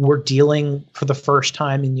 We're dealing for the first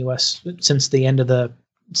time in U.S. since the end of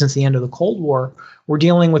the Cold War. We're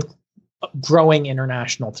dealing with growing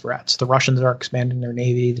international threats. The Russians are expanding their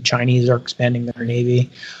navy. The Chinese are expanding their navy.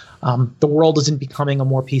 The world isn't becoming a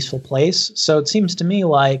more peaceful place. So it seems to me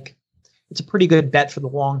like it's a pretty good bet for the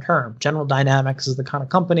long term. General Dynamics is the kind of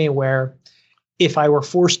company where if I were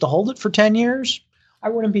forced to hold it for 10 years, I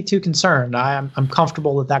wouldn't be too concerned. I'm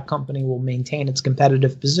comfortable that company will maintain its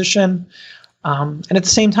competitive position. And at the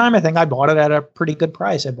same time, I think I bought it at a pretty good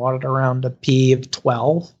price. I bought it around a P of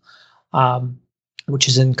 12, which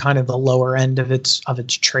is in kind of the lower end of its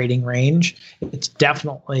trading range. It's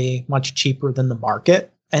definitely much cheaper than the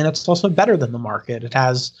market, and it's also better than the market. It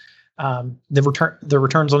has the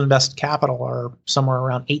returns on invested capital are somewhere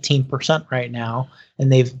around 18% right now,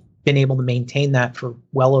 and they've been able to maintain that for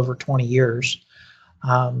well over 20 years.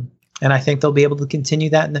 And I think they'll be able to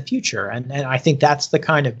continue that in the future. And I think that's the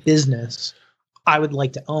kind of business I would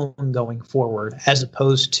like to own going forward, as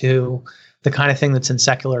opposed to the kind of thing that's in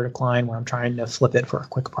secular decline where I'm trying to flip it for a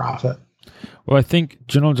quick profit. Well, I think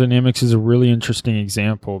General Dynamics is a really interesting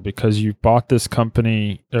example because you bought this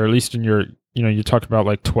company, or at least in your, you talked about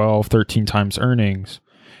like 12, 13 times earnings.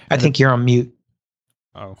 I think you're on mute.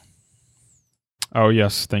 Oh,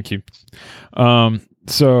 yes. Thank you.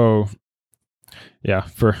 So Yeah,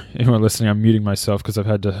 for anyone listening, I'm muting myself because I've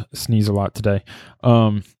had to sneeze a lot today.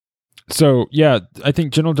 So yeah, I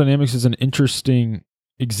think General Dynamics is an interesting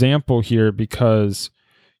example here because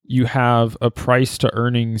you have a price to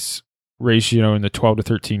earnings ratio in the 12 to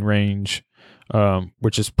 13 range,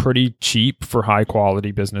 which is pretty cheap for high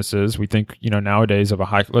quality businesses. We think, nowadays of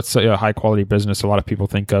let's say a high quality business, a lot of people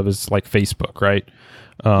think of as like Facebook, right?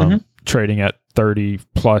 Trading at 30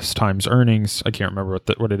 plus times earnings. I can't remember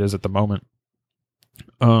what it is at the moment.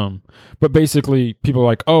 But basically people are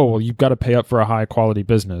like, oh, well, you've got to pay up for a high quality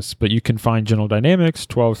business, but you can find General Dynamics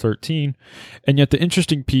 12, 13. And yet the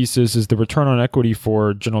interesting piece is the return on equity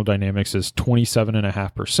for General Dynamics is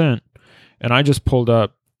 27.5%. And I just pulled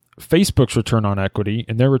up Facebook's return on equity,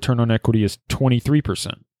 and their return on equity is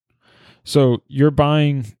 23%. So you're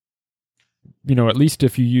buying, at least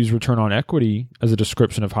if you use return on equity as a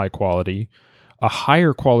description of high quality, a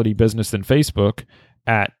higher quality business than Facebook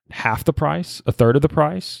at half the price, a third of the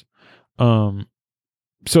price. And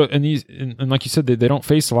like you said, they don't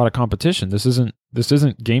face a lot of competition. This isn't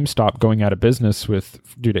GameStop going out of business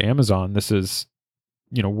due to Amazon. This is,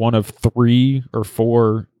 one of 3 or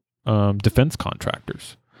 4 defense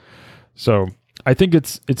contractors. So I think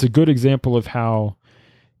it's a good example of how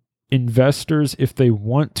investors, if they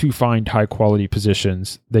want to find high quality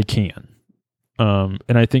positions, they can.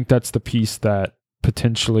 And I think that's the piece that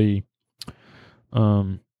potentially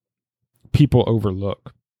people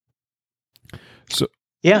overlook. So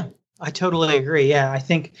yeah, I totally agree. Yeah, I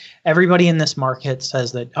think everybody in this market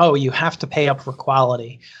says that, oh, you have to pay up for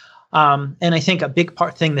quality. And I think a big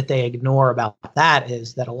thing that they ignore about that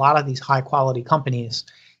is that a lot of these high quality companies,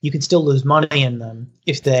 you can still lose money in them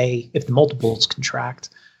if the multiples contract.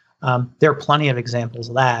 There are plenty of examples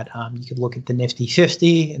of that. You could look at the Nifty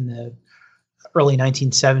 50 in the early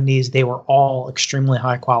 1970s. They were all extremely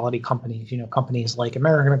high quality companies, companies like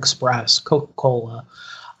American Express, Coca-Cola,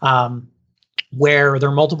 where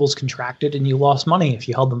their multiples contracted and you lost money if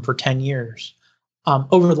you held them for 10 years.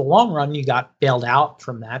 Over the long run, you got bailed out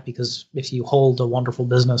from that, because if you hold a wonderful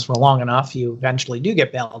business for long enough, you eventually do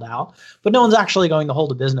get bailed out. But no one's actually going to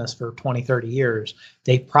hold a business for 20, 30 years.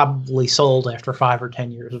 They probably sold after 5 or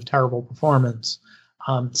 10 years of terrible performance.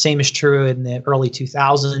 Same is true in the early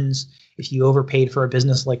 2000s. If you overpaid for a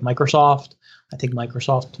business like Microsoft, I think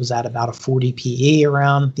Microsoft was at about a 40 PE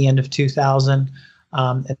around the end of 2000.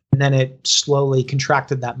 And then it slowly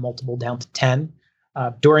contracted that multiple down to 10.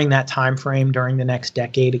 During that time frame, during the next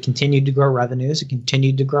decade, it continued to grow revenues, it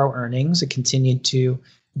continued to grow earnings, it continued to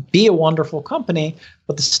be a wonderful company,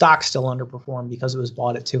 but the stock still underperformed because it was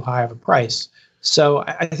bought at too high of a price. So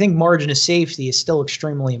I think margin of safety is still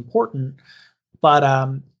extremely important, but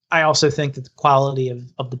I also think that the quality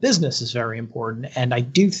of the business is very important, and I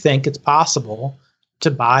do think it's possible to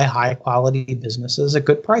buy high quality businesses at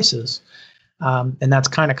good prices. And that's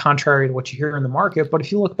kind of contrary to what you hear in the market, but if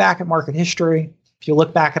you look back at market history, if you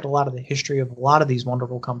look back at a lot of the history of a lot of these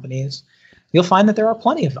wonderful companies, you'll find that there are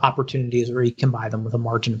plenty of opportunities where you can buy them with a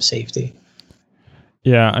margin of safety.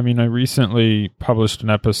 Yeah, I mean, I recently published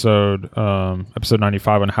an episode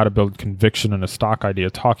 95, on how to build conviction in a stock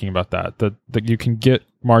idea, talking about that you can get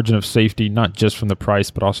margin of safety not just from the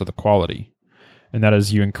price, but also the quality. And that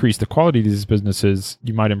as you increase the quality of these businesses,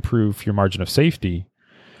 you might improve your margin of safety.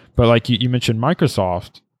 But like you mentioned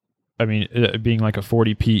Microsoft, I mean, it being like a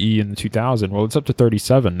 40 PE in the 2000, well, it's up to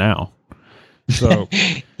 37 now. So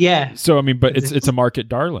yeah. So I mean, but it's a market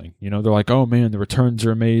darling. They're like, oh man, the returns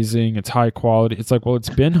are amazing. It's high quality. It's like, well, it's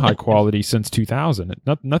been high quality since 2000.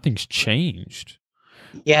 Nothing's changed.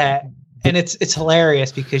 Yeah, and it's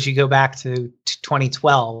hilarious because you go back to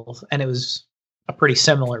 2012, and it was a pretty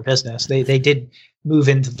similar business. They did move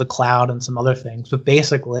into the cloud and some other things, but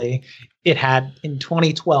basically, it had in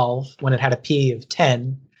 2012 when it had a PE of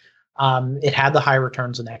 10. It had the high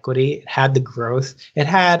returns on equity. It had the growth. It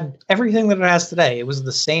had everything that it has today. It was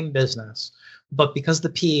the same business. But because the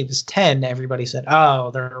PE was 10, everybody said, oh,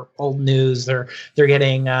 they're old news. They're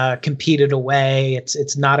getting competed away.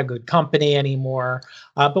 It's not a good company anymore.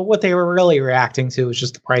 But what they were really reacting to was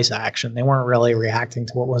just the price action. They weren't really reacting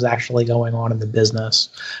to what was actually going on in the business.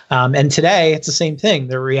 And today, it's the same thing.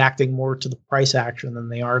 They're reacting more to the price action than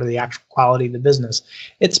they are to the actual quality of the business.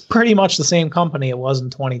 It's pretty much the same company it was in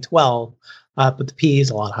 2012, but the PE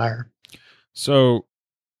is a lot higher. So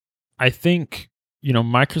I think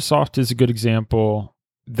Microsoft is a good example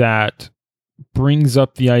that brings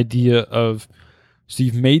up the idea of, so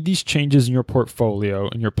you've made these changes in your portfolio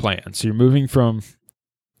and your plan. So you're moving from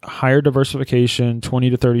higher diversification,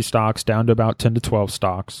 20 to 30 stocks, down to about 10 to 12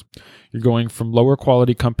 stocks. You're going from lower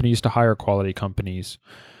quality companies to higher quality companies.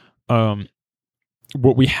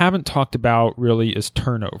 what we haven't talked about really is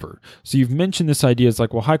turnover. So you've mentioned this idea is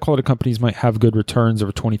like, well, high quality companies might have good returns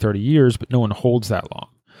over 20, 30 years, but no one holds that long.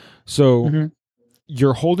 So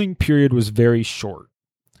your holding period was very short.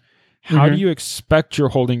 How do you expect your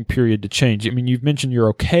holding period to change? I mean, you've mentioned you're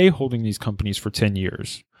okay holding these companies for 10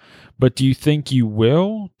 years, but do you think you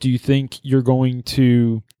will? Do you think you're going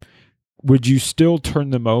to, would you still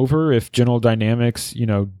turn them over if General Dynamics,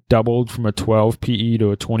 doubled from a 12 PE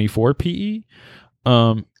to a 24 PE?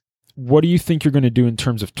 What do you think you're going to do in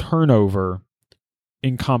terms of turnover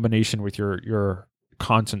in combination with your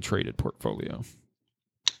concentrated portfolio?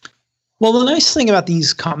 Well, the nice thing about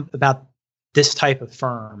about this type of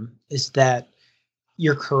firm is that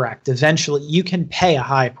you're correct. Eventually, you can pay a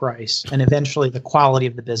high price, and eventually the quality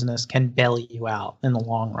of the business can bail you out in the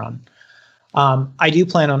long run. I do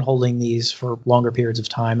plan on holding these for longer periods of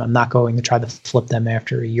time. I'm not going to try to flip them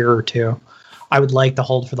after a year or two. I would like to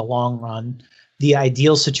hold for the long run. The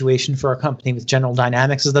ideal situation for a company with General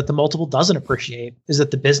Dynamics is that the multiple doesn't appreciate, is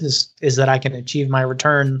that I can achieve my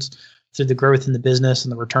returns through the growth in the business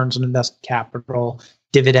and the returns on invested capital,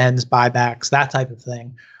 dividends, buybacks, that type of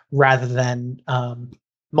thing, rather than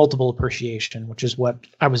multiple appreciation, which is what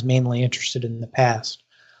I was mainly interested in the past.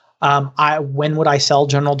 When would I sell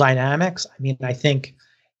General Dynamics? I mean, I think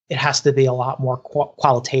it has to be a lot more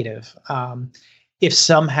qualitative. If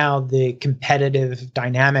somehow the competitive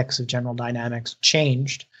dynamics of General Dynamics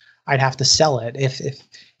changed, I'd have to sell it if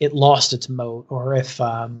it lost its moat, or if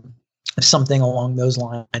something along those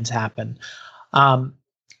lines happened.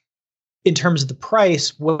 In terms of the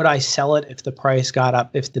price, would I sell it if the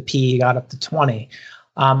PE got up to 20?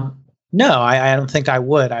 No, I don't think I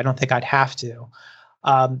would. I don't think I'd have to.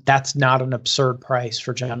 That's not an absurd price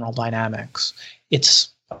for General Dynamics. It's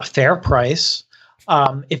a fair price.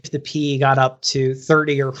 If the PE got up to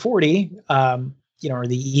 30 or 40, or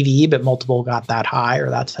the EV multiple got that high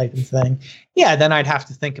or that type of thing, yeah, then I'd have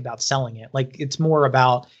to think about selling it. Like, it's more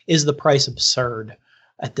about, is the price absurd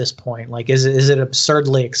at this point? Like, is it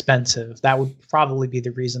absurdly expensive? That would probably be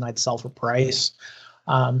the reason I'd sell for price.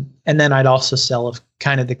 And then I'd also sell if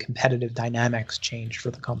kind of the competitive dynamics changed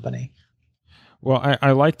for the company. Well,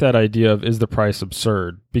 I like that idea of, is the price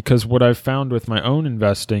absurd? Because what I've found with my own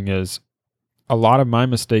investing is a lot of my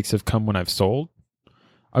mistakes have come when I've sold.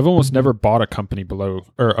 I've almost never bought a company below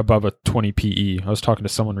or above a 20 PE. I was talking to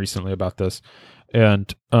someone recently about this,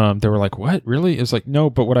 and they were like, what, really? It's like, no,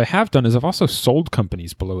 but what I have done is I've also sold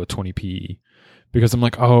companies below a 20 PE, because I'm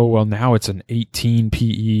like, oh, well, now it's an 18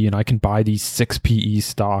 PE and I can buy these 6 PE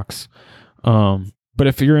stocks. But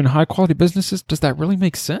if you're in high quality businesses, does that really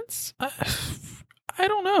make sense? I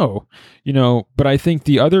don't know, but I think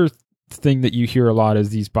the other thing that you hear a lot is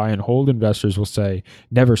these buy and hold investors will say,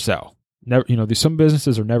 never sell. Never, there's some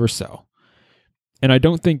businesses are never sell. And I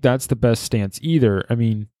don't think that's the best stance either. I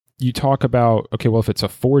mean, you talk about, okay, well, if it's a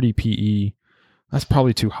 40 PE, that's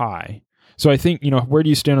probably too high. So I think, where do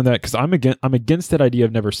you stand on that? Because I'm against that idea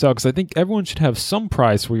of never sell, because I think everyone should have some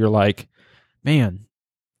price where you're like, man,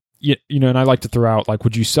 and I like to throw out, like,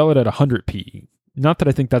 would you sell it at 100 PE? Not that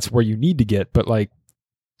I think that's where you need to get, but like,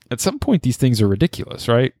 at some point, these things are ridiculous,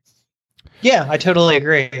 right? Yeah, I totally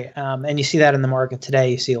agree. And you see that in the market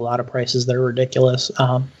today. You see a lot of prices that are ridiculous.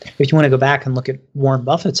 If you want to go back and look at Warren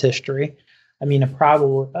Buffett's history, I mean,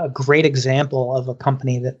 a great example of a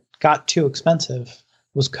company that got too expensive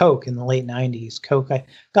was Coke in the late 90s. Coke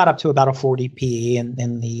got up to about a 40 PE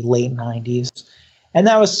in the late 90s, and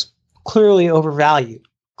that was clearly overvalued.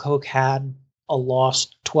 Coke had a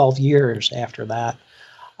lost 12 years after that.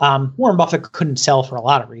 Warren Buffett couldn't sell for a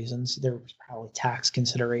lot of reasons. There was probably tax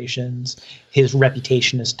considerations. His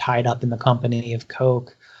reputation is tied up in the company of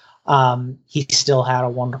Coke. He still had a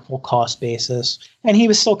wonderful cost basis, and he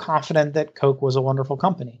was still confident that Coke was a wonderful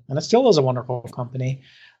company, and it still is a wonderful company.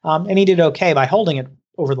 And he did okay by holding it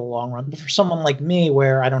over the long run. But for someone like me,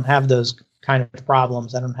 where I don't have those kind of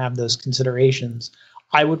problems, I don't have those considerations,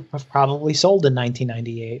 I would have probably sold in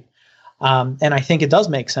 1998. And I think it does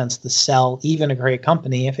make sense to sell even a great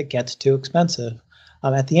company if it gets too expensive.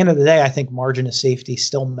 At the end of the day, I think margin of safety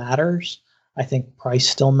still matters. I think price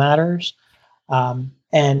still matters.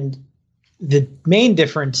 And the main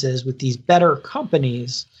difference is with these better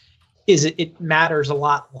companies is it matters a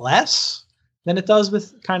lot less than it does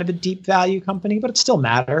with kind of a deep value company, but it still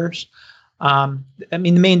matters. I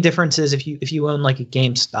mean, the main difference is if you own like a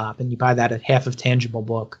GameStop and you buy that at half of tangible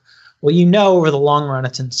book, well, over the long run,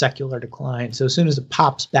 it's in secular decline. So as soon as it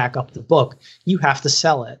pops back up the book, you have to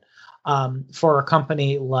sell it. For a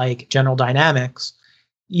company like General Dynamics,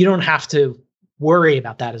 you don't have to worry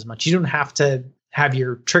about that as much. You don't have to have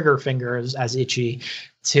your trigger finger as itchy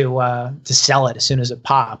to sell it as soon as it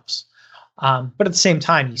pops. But at the same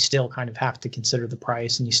time, you still kind of have to consider the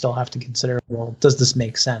price, and you still have to consider, well, does this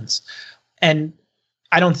make sense? And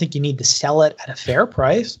I don't think you need to sell it at a fair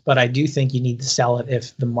price, but I do think you need to sell it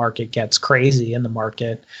if the market gets crazy and the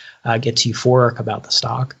market gets euphoric about the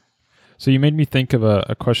stock. So you made me think of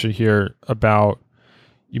a question here about,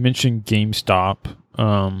 you mentioned GameStop,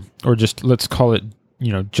 or just let's call it,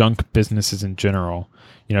 junk businesses in general.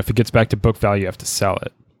 If it gets back to book value, you have to sell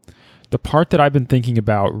it. The part that I've been thinking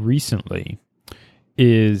about recently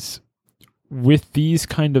is with these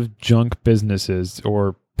kind of junk businesses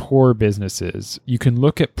or poor businesses, you can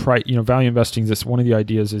look at price, value investing. This one of the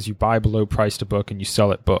ideas is you buy below price to book and you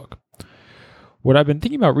sell at book. What I've been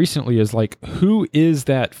thinking about recently is like, who is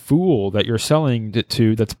that fool that you're selling it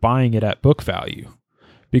to that's buying it at book value?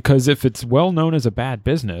 Because if it's well known as a bad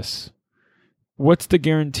business, what's the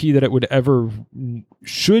guarantee that it would ever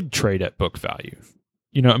should trade at book value?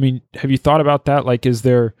 Have you thought about that? Like, is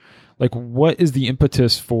there, like, what is the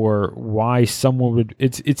impetus for why someone would,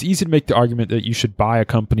 it's easy to make the argument that you should buy a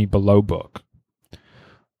company below book,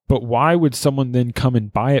 but why would someone then come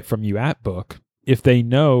and buy it from you at book if they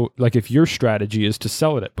know, like, if your strategy is to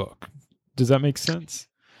sell it at book? Does that make sense?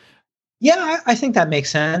 Yeah, I think that makes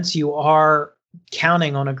sense. You are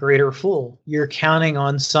counting on a greater fool. You're counting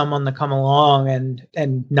on someone to come along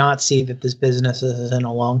and not see that this business is in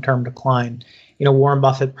a long-term decline. Warren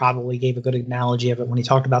Buffett probably gave a good analogy of it when he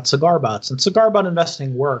talked about cigar butts. And cigar butt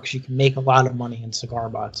investing works. You can make a lot of money in cigar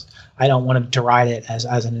butts. I don't want to deride it as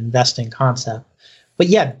an investing concept. But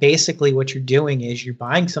yeah, basically what you're doing is you're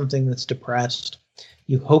buying something that's depressed.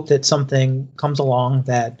 You hope that something comes along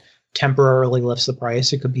that temporarily lifts the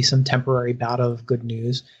price. It could be some temporary bout of good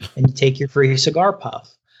news, and you take your free cigar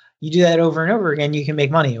puff. You do that over and over again, you can make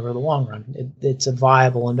money over the long run. It's a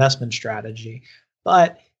viable investment strategy.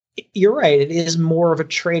 But you're right, it is more of a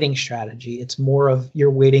trading strategy. It's more of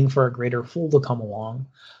you're waiting for a greater fool to come along.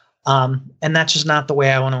 And that's just not the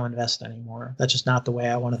way I want to invest anymore. That's just not the way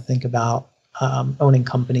I want to think about owning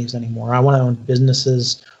companies anymore. I want to own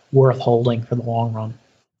businesses worth holding for the long run.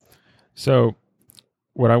 So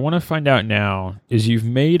what I want to find out now is you've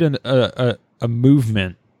made a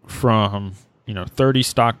movement from 30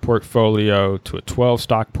 stock portfolio to a 12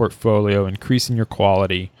 stock portfolio, increasing your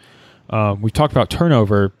quality. We talked about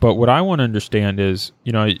turnover, but what I want to understand is,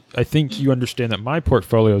 I think you understand that my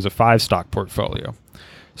portfolio is a 5 stock portfolio.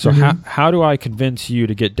 So how do I convince you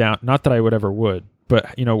to get down? Not that I would,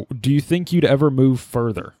 but do you think you'd ever move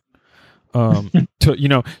further to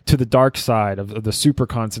the dark side of the super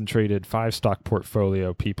concentrated 5 stock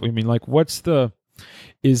portfolio people? what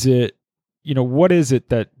is it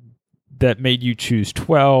that made you choose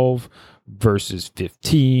 12 versus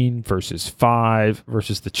 15 versus 5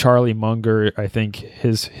 versus the Charlie Munger? I think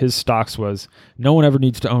his stocks was no one ever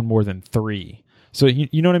needs to own more than 3. So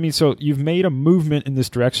you know what I mean? So you've made a movement in this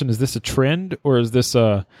direction. Is this a trend or is this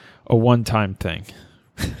a one-time thing?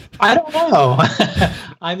 I don't know.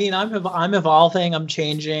 I'm evolving. I'm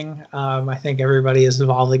changing. I think everybody is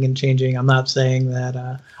evolving and changing. I'm not saying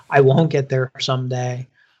that I won't get there someday.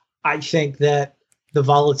 I think that the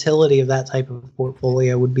volatility of that type of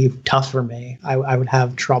portfolio would be tough for me. I would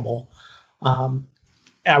have trouble.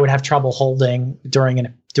 I would have trouble holding during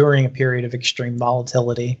a period of extreme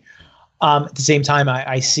volatility. At the same time,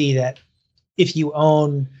 I see that if you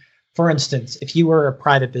own, for instance, if you were a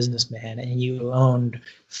private businessman and you owned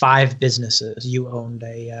 5 businesses, you owned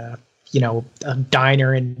a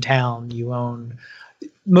diner in town,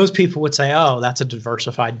 most people would say, oh, that's a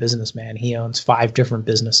diversified businessman. He owns 5 different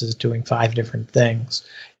businesses doing 5 different things,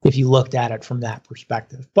 if you looked at it from that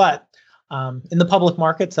perspective. But in the public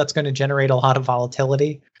markets, that's going to generate a lot of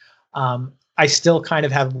volatility. I still kind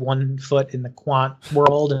of have one foot in the quant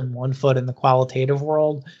world and one foot in the qualitative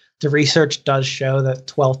world. The research does show that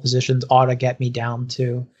 12 positions ought to get me down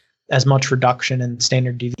to as much reduction in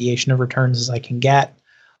standard deviation of returns as I can get.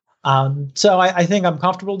 So I think I'm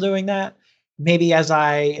comfortable doing that. Maybe as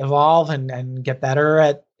I evolve and get better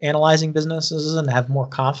at analyzing businesses and have more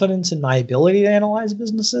confidence in my ability to analyze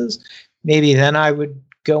businesses, maybe then I would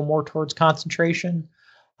go more towards concentration.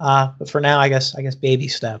 But for now, I guess baby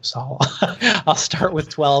steps. I'll start with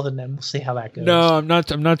 12 and then we'll see how that goes. No, I'm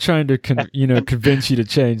not trying to convince you to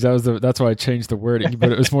change. That's why I changed the wording.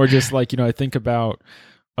 But it was more just like, I think about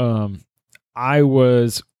I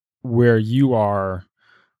was where you are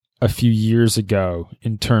a few years ago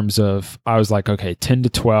in terms of, I was like, okay, 10 to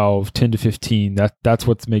 12, 10 to 15, that's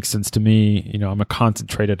what makes sense to me. I'm a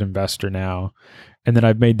concentrated investor now. And then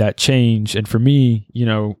I've made that change. And for me,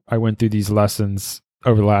 I went through these lessons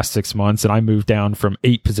over the last 6 months, and I moved down from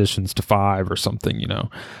 8 positions to 5 or something,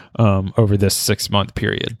 over this 6-month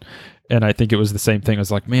period. And I think it was the same thing. I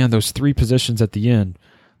was like, man, those 3 positions at the end,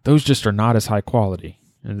 those just are not as high quality.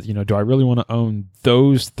 And, do I really want to own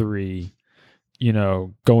those 3,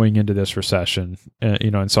 going into this recession?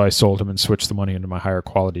 And so I sold them and switched the money into my higher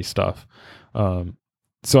quality stuff.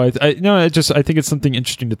 So I think it's something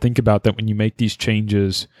interesting to think about, that when you make these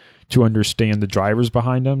changes, to understand the drivers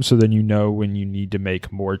behind them, so then when you need to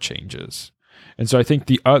make more changes. And so I think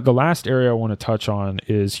the last area I want to touch on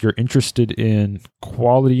is, you're interested in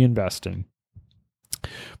quality investing.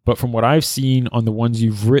 But from what I've seen on the ones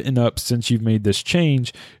you've written up since you've made this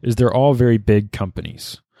change, is they're all very big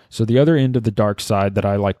companies. So the other end of the dark side that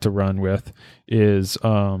I like to run with is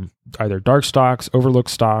either dark stocks, overlooked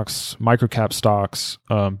stocks, microcap stocks,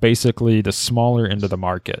 basically the smaller end of the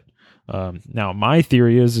market. Now, my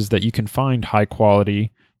theory is that you can find high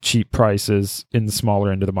quality, cheap prices in the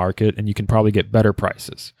smaller end of the market, and you can probably get better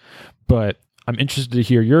prices. But I'm interested to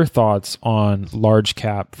hear your thoughts on large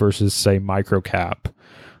cap versus, say, micro cap,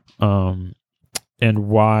 and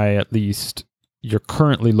why at least you're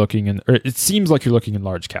currently looking in, or it seems like you're looking in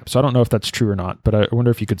large cap. So I don't know if that's true or not, but I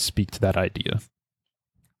wonder if you could speak to that idea.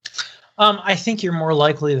 I think you're more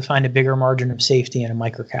likely to find a bigger margin of safety in a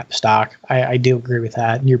microcap stock. I do agree with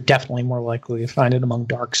that. And you're definitely more likely to find it among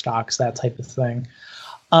dark stocks, that type of thing.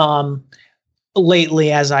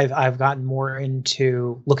 Lately, as I've gotten more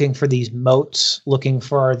into looking for these moats, looking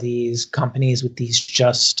for these companies with these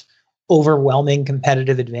just overwhelming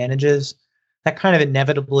competitive advantages, that kind of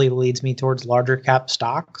inevitably leads me towards larger cap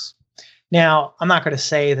stocks. Now, I'm not going to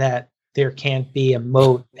say that there can't be a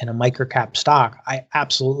moat in a microcap stock. I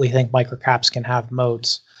absolutely think microcaps can have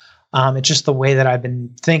moats. It's just the way that I've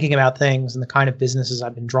been thinking about things, and the kind of businesses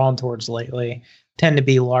I've been drawn towards lately tend to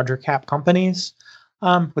be larger cap companies.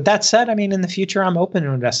 With that said, I mean, in the future, I'm open to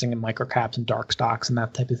investing in microcaps and dark stocks and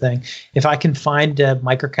that type of thing. If I can find a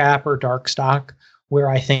microcap or dark stock where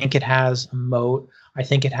I think it has a moat, I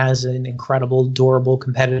think it has an incredible, durable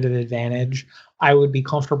competitive advantage, I would be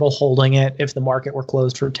comfortable holding it if the market were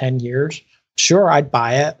closed for 10 years. Sure, I'd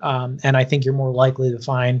buy it. And I think you're more likely to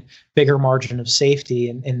find bigger margin of safety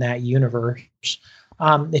in that universe.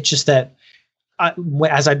 It's just that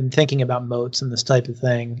as I've been thinking about moats and this type of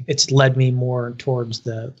thing, it's led me more towards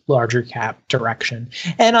the larger cap direction.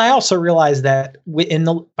 And I also realize that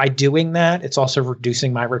by doing that, it's also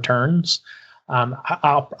reducing my returns.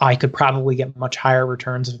 I could probably get much higher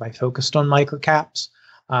returns if I focused on microcaps.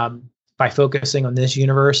 By focusing on this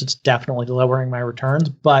universe, it's definitely lowering my returns,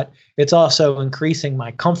 but it's also increasing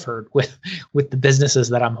my comfort with the businesses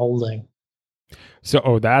that I'm holding.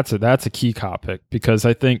 So, that's a key topic, because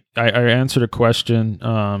I think I answered a question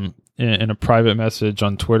in a private message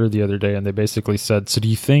on Twitter the other day, and they basically said, so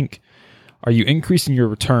are you increasing your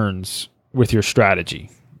returns with your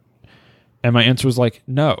strategy? And my answer was like,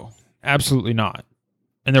 no, absolutely not.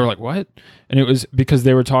 And they were like, what? And it was because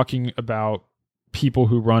they were talking about people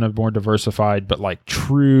who run a more diversified but like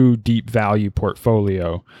true deep value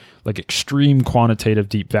portfolio, like extreme quantitative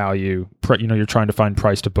deep value. You're trying to find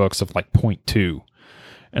price to books of like 0.2.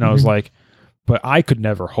 And I was like, but I could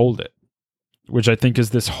never hold it, which I think is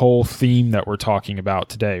this whole theme that we're talking about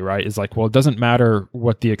today, right? Is like, well, it doesn't matter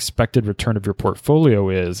what the expected return of your portfolio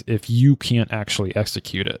is if you can't actually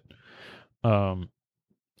execute it.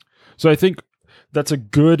 So I think that's a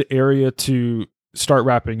good area to start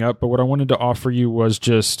wrapping up. But what I wanted to offer you was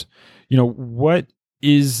just, what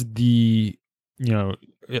is the,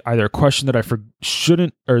 either a question that I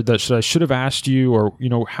should have asked you, or,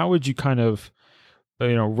 how would you kind of,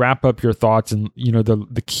 wrap up your thoughts and,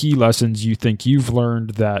 the key lessons you think you've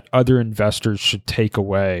learned that other investors should take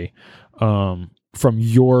away from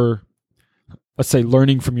your, let's say,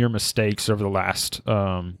 learning from your mistakes over the last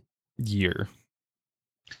year?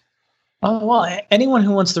 Well, anyone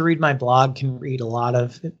who wants to read my blog can read a lot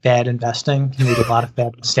of bad investing, can read a lot of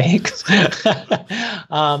bad mistakes.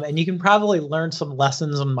 And you can probably learn some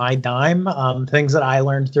lessons on my dime, things that I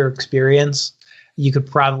learned through experience. You could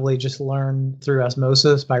probably just learn through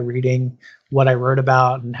osmosis by reading what I wrote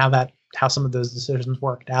about and how some of those decisions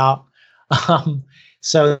worked out.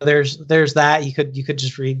 So there's that. You could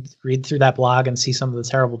just read through that blog and see some of the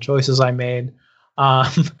terrible choices I made.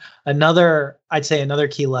 Another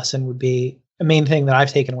key lesson would be, a main thing that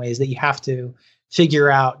I've taken away is that you have to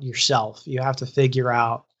figure out yourself. You have to figure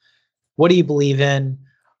out, what do you believe in?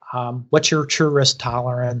 What's your true risk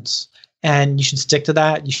tolerance? And you should stick to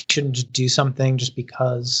that. You shouldn't just do something just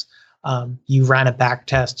because you ran a back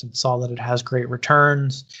test and saw that it has great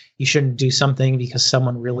returns. You shouldn't do something because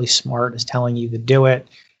someone really smart is telling you to do it.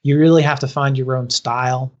 You really have to find your own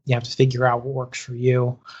style. You have to figure out what works for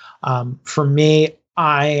you. For me,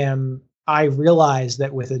 I realize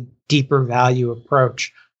that with a deeper value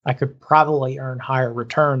approach, I could probably earn higher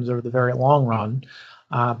returns over the very long run.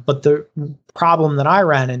 But the problem that I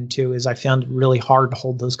ran into is I found it really hard to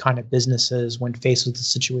hold those kind of businesses when faced with a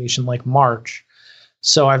situation like March.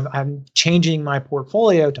 So I'm changing my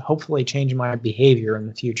portfolio to hopefully change my behavior in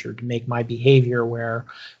the future, to make my behavior where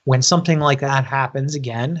when something like that happens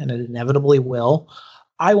again, and it inevitably will,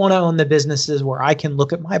 I want to own the businesses where I can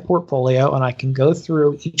look at my portfolio and I can go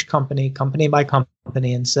through each company by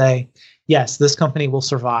company, and say, yes, this company will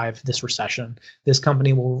survive this recession. This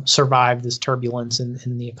company will survive this turbulence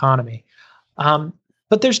in the economy.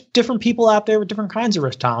 But there's different people out there with different kinds of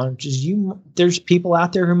risk tolerances. There's people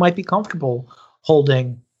out there who might be comfortable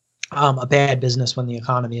holding a bad business when the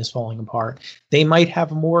economy is falling apart. They might have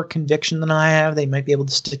more conviction than I have. They might be able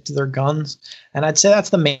to stick to their guns. And I'd say that's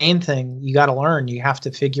the main thing you got to learn. You have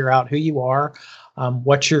to figure out who you are,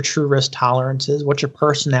 what your true risk tolerance is, what your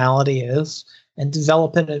personality is, and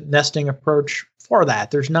develop an investing approach for that.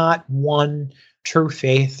 There's not one true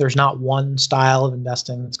faith. There's not one style of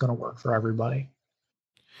investing that's going to work for everybody.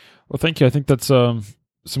 Well, thank you. I think that's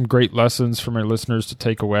some great lessons for my listeners to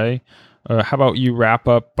take away. How about you wrap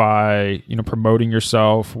up by promoting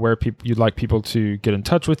yourself, where you'd like people to get in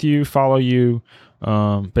touch with you, follow you,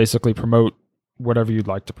 basically promote whatever you'd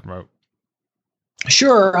like to promote.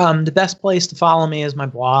 Sure. The best place to follow me is my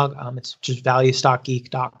blog. It's just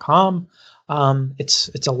valuestockgeek.com.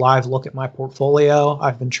 It's a live look at my portfolio.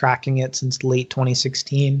 I've been tracking it since late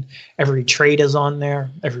 2016. Every trade is on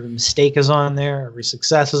there. Every mistake is on there. Every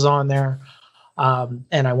success is on there.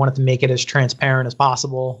 And I wanted to make it as transparent as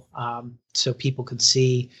possible, so people could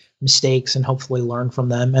see mistakes and hopefully learn from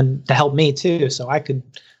them, and to help me too, so I could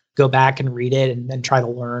go back and read it and try to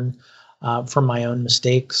learn from my own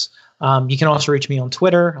mistakes. You can also reach me on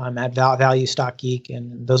Twitter. I'm at ValueStockGeek,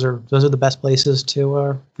 and those are the best places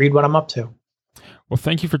to read what I'm up to. Well,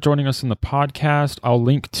 thank you for joining us in the podcast. I'll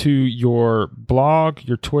link to your blog,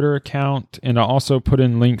 your Twitter account, and I'll also put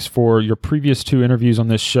in links for your previous 2 interviews on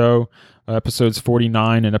this show, episodes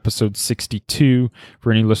 49 and episode 62,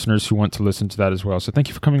 for any listeners who want to listen to that as well. So thank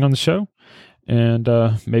you for coming on the show, and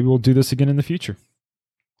maybe we'll do this again in the future.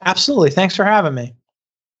 Absolutely. Thanks for having me.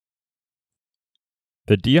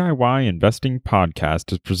 The DIY Investing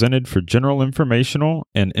Podcast is presented for general informational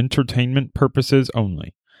and entertainment purposes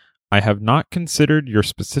only. I have not considered your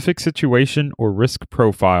specific situation or risk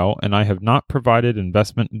profile, and I have not provided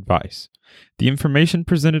investment advice. The information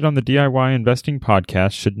presented on the DIY Investing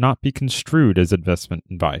Podcast should not be construed as investment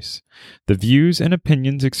advice. The views and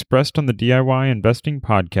opinions expressed on the DIY Investing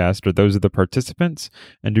Podcast are those of the participants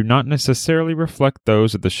and do not necessarily reflect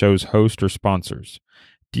those of the show's host or sponsors.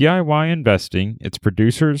 DIY Investing, its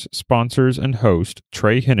producers, sponsors, and host,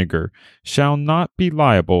 Trey Henniger, shall not be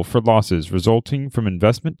liable for losses resulting from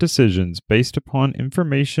investment decisions based upon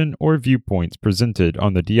information or viewpoints presented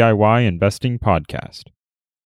on the DIY Investing Podcast.